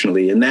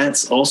 unfortunately. And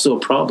that's also a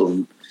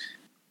problem.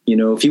 You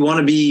know, if you want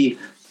to be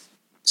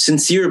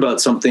sincere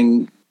about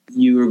something,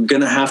 you're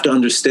going to have to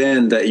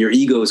understand that your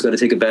ego has got to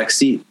take a back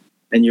seat,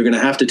 and you're going to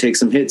have to take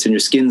some hits, and your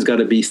skin's got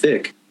to be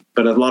thick.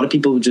 But a lot of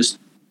people just,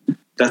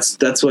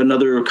 that's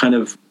another kind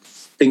of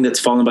thing that's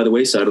fallen by the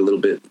wayside a little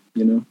bit,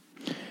 you know?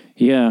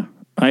 Yeah.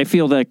 I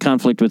feel that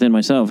conflict within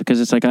myself, because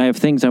it's like I have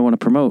things I want to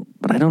promote,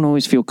 but I don't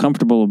always feel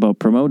comfortable about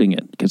promoting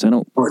it, because I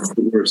don't. Oh, it's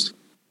the worst.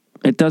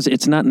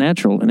 It's not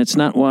natural, and it's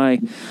not why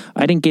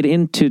I didn't get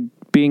into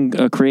being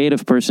a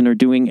creative person or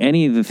doing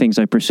any of the things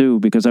I pursue,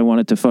 because I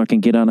wanted to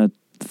fucking get on a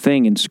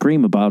thing and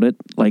scream about it,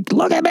 like,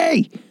 look at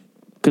me,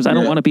 because I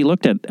don't want to be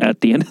looked at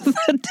the end of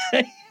the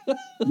day.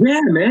 Yeah,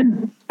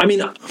 man. I mean,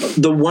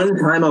 the one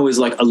time I was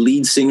like a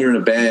lead singer in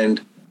a band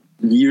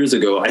years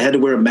ago, I had to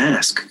wear a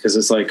mask, because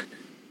it's like,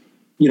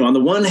 you know, on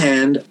the one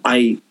hand,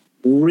 I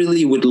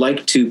really would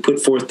like to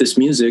put forth this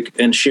music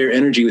and share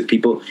energy with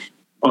people.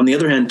 On the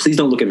other hand, please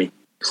don't look at me.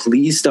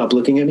 Please stop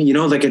looking at me. You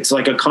know, like it's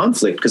like a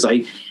conflict, because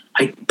I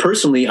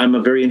personally, I'm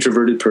a very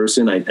introverted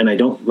person. I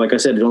don't, like I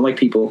said, I don't like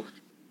people,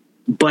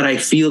 but I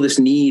feel this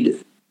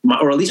need,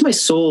 or at least my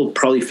soul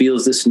probably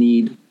feels this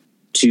need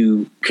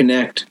to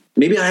connect.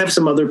 Maybe I have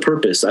some other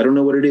purpose. I don't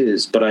know what it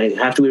is, but I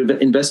have to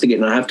investigate,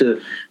 and I have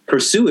to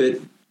pursue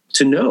it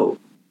to know,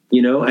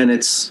 you know, and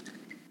it's,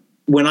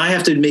 when I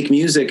have to make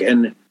music,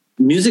 and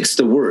music's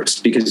the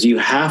worst, because you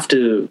have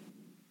to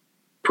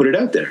put it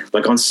out there.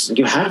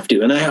 You have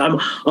to. And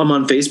I'm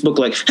on Facebook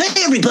like,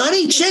 hey,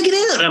 everybody, check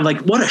it out. And I'm like,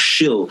 what a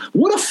shill.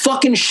 What a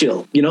fucking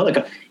shill. You know,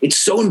 like it's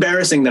so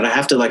embarrassing that I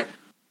have to like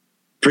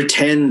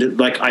pretend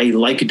like I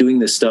like doing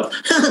this stuff.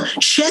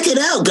 Check it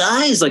out,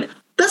 guys. Like,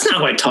 that's not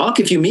how I talk.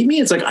 If you meet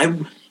me, it's like,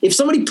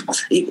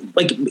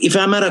 if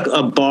I'm at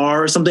a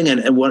bar or something,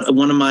 and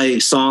one of my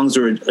songs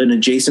or an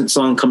adjacent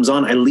song comes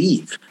on, I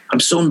leave. I'm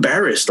so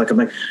embarrassed. Like, I'm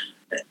like,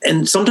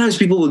 and sometimes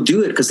people will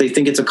do it because they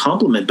think it's a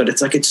compliment, but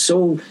it's like, it's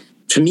so,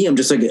 to me, I'm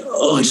just like,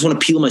 oh, I just want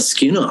to peel my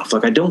skin off.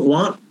 Like, I don't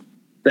want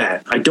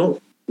that. I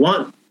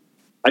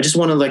just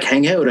want to like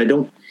hang out. I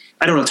don't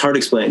know. It's hard to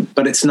explain,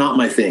 but it's not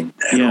my thing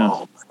at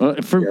all. Well,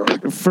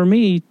 for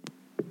me,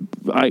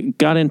 I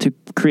got into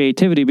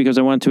creativity because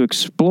I wanted to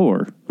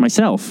explore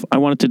myself. I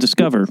wanted to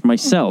discover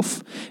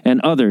myself and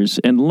others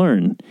and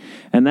learn.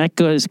 And that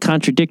is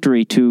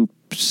contradictory to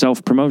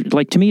self-promotion.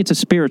 Like, to me, it's a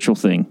spiritual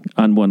thing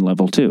on one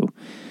level too.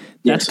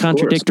 That's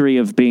contradictory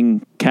of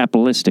being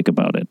capitalistic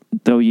about it,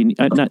 though.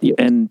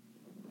 And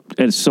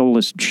a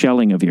soulless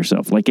shelling of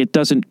yourself. Like, it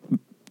doesn't.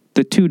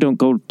 The two don't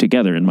go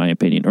together, in my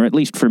opinion, or at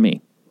least for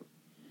me.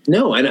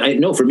 No, and I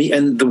know for me,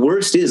 and the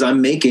worst is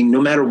I'm making,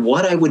 no matter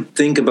what I would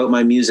think about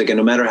my music, and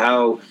no matter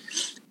how,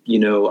 you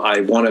know,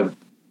 I want to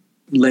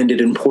lend it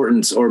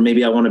importance, or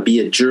maybe I want to be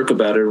a jerk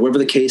about it, or whatever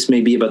the case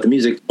may be about the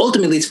music,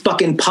 ultimately it's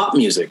fucking pop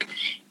music.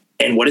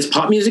 And what is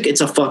pop music?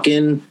 It's a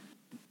fucking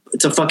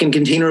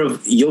container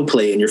of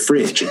Yoplait in your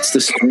fridge. It's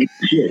the same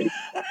shit.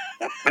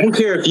 I don't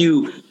care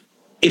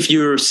if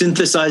you're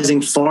synthesizing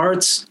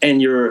farts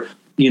and you're,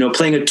 you know,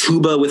 playing a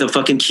tuba with a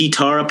fucking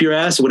guitar up your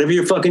ass, whatever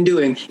you're fucking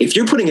doing. If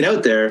you're putting it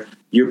out there,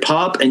 you're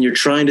pop, and you're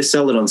trying to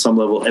sell it on some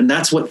level. And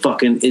that's what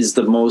fucking is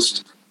the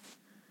most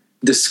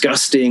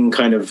disgusting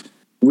kind of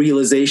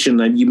realization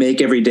that you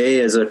make every day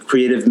as a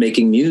creative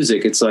making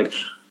music. It's like,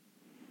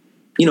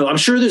 you know, I'm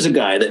sure there's a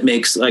guy that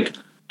makes, like,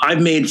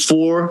 I've made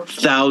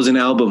 4,000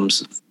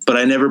 albums, but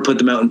I never put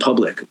them out in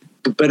public.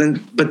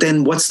 But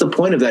then what's the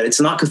point of that?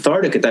 It's not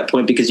cathartic at that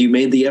point, because you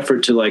made the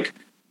effort to like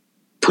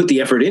put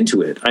the effort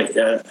into it.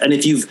 And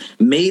if you've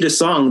made a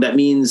song, that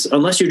means,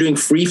 unless you're doing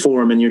free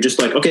form and you're just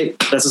like, okay,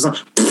 that's a song.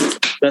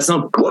 That's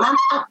not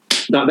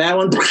that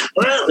one.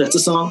 That's a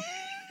song.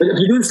 if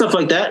you're doing stuff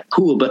like that,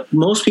 cool. But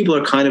most people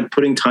are kind of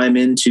putting time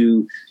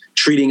into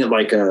treating it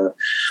like a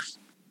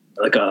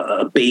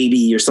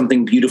baby or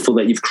something beautiful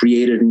that you've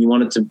created, and you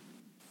want it to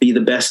be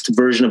the best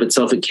version of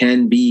itself it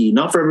can be,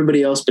 not for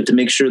everybody else, but to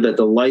make sure that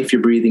the life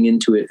you're breathing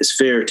into it is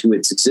fair to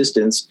its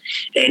existence.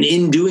 And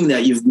in doing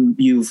that,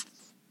 you've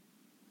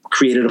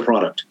created a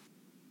product,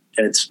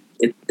 and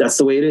that's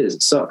the way it is.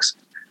 It sucks.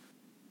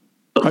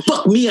 But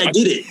fuck me, I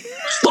did it.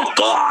 Fuck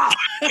off.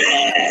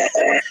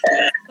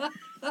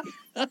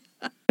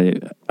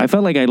 I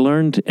felt like I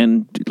learned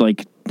and,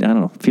 like, I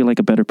don't know, feel like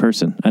a better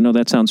person. I know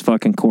that sounds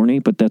fucking corny,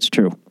 but that's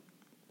true.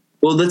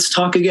 Well, let's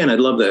talk again. I'd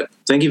love that.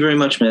 Thank you very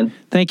much, man.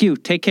 Thank you.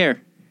 Take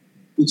care.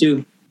 You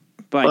too.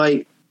 Bye.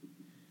 Bye.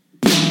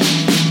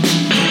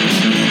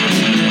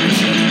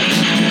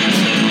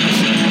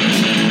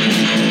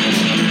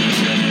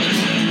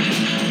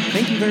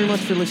 Thank you very much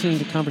for listening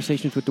to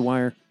Conversations with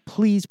Dwyer.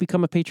 Please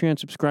become a Patreon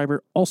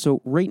subscriber.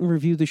 Also, rate and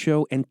review the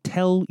show and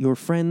tell your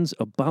friends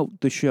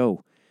about the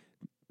show.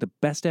 The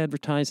best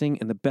advertising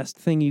and the best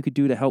thing you could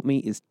do to help me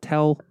is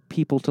tell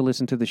people to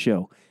listen to the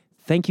show.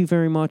 Thank you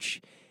very much,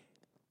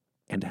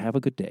 and have a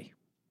good day.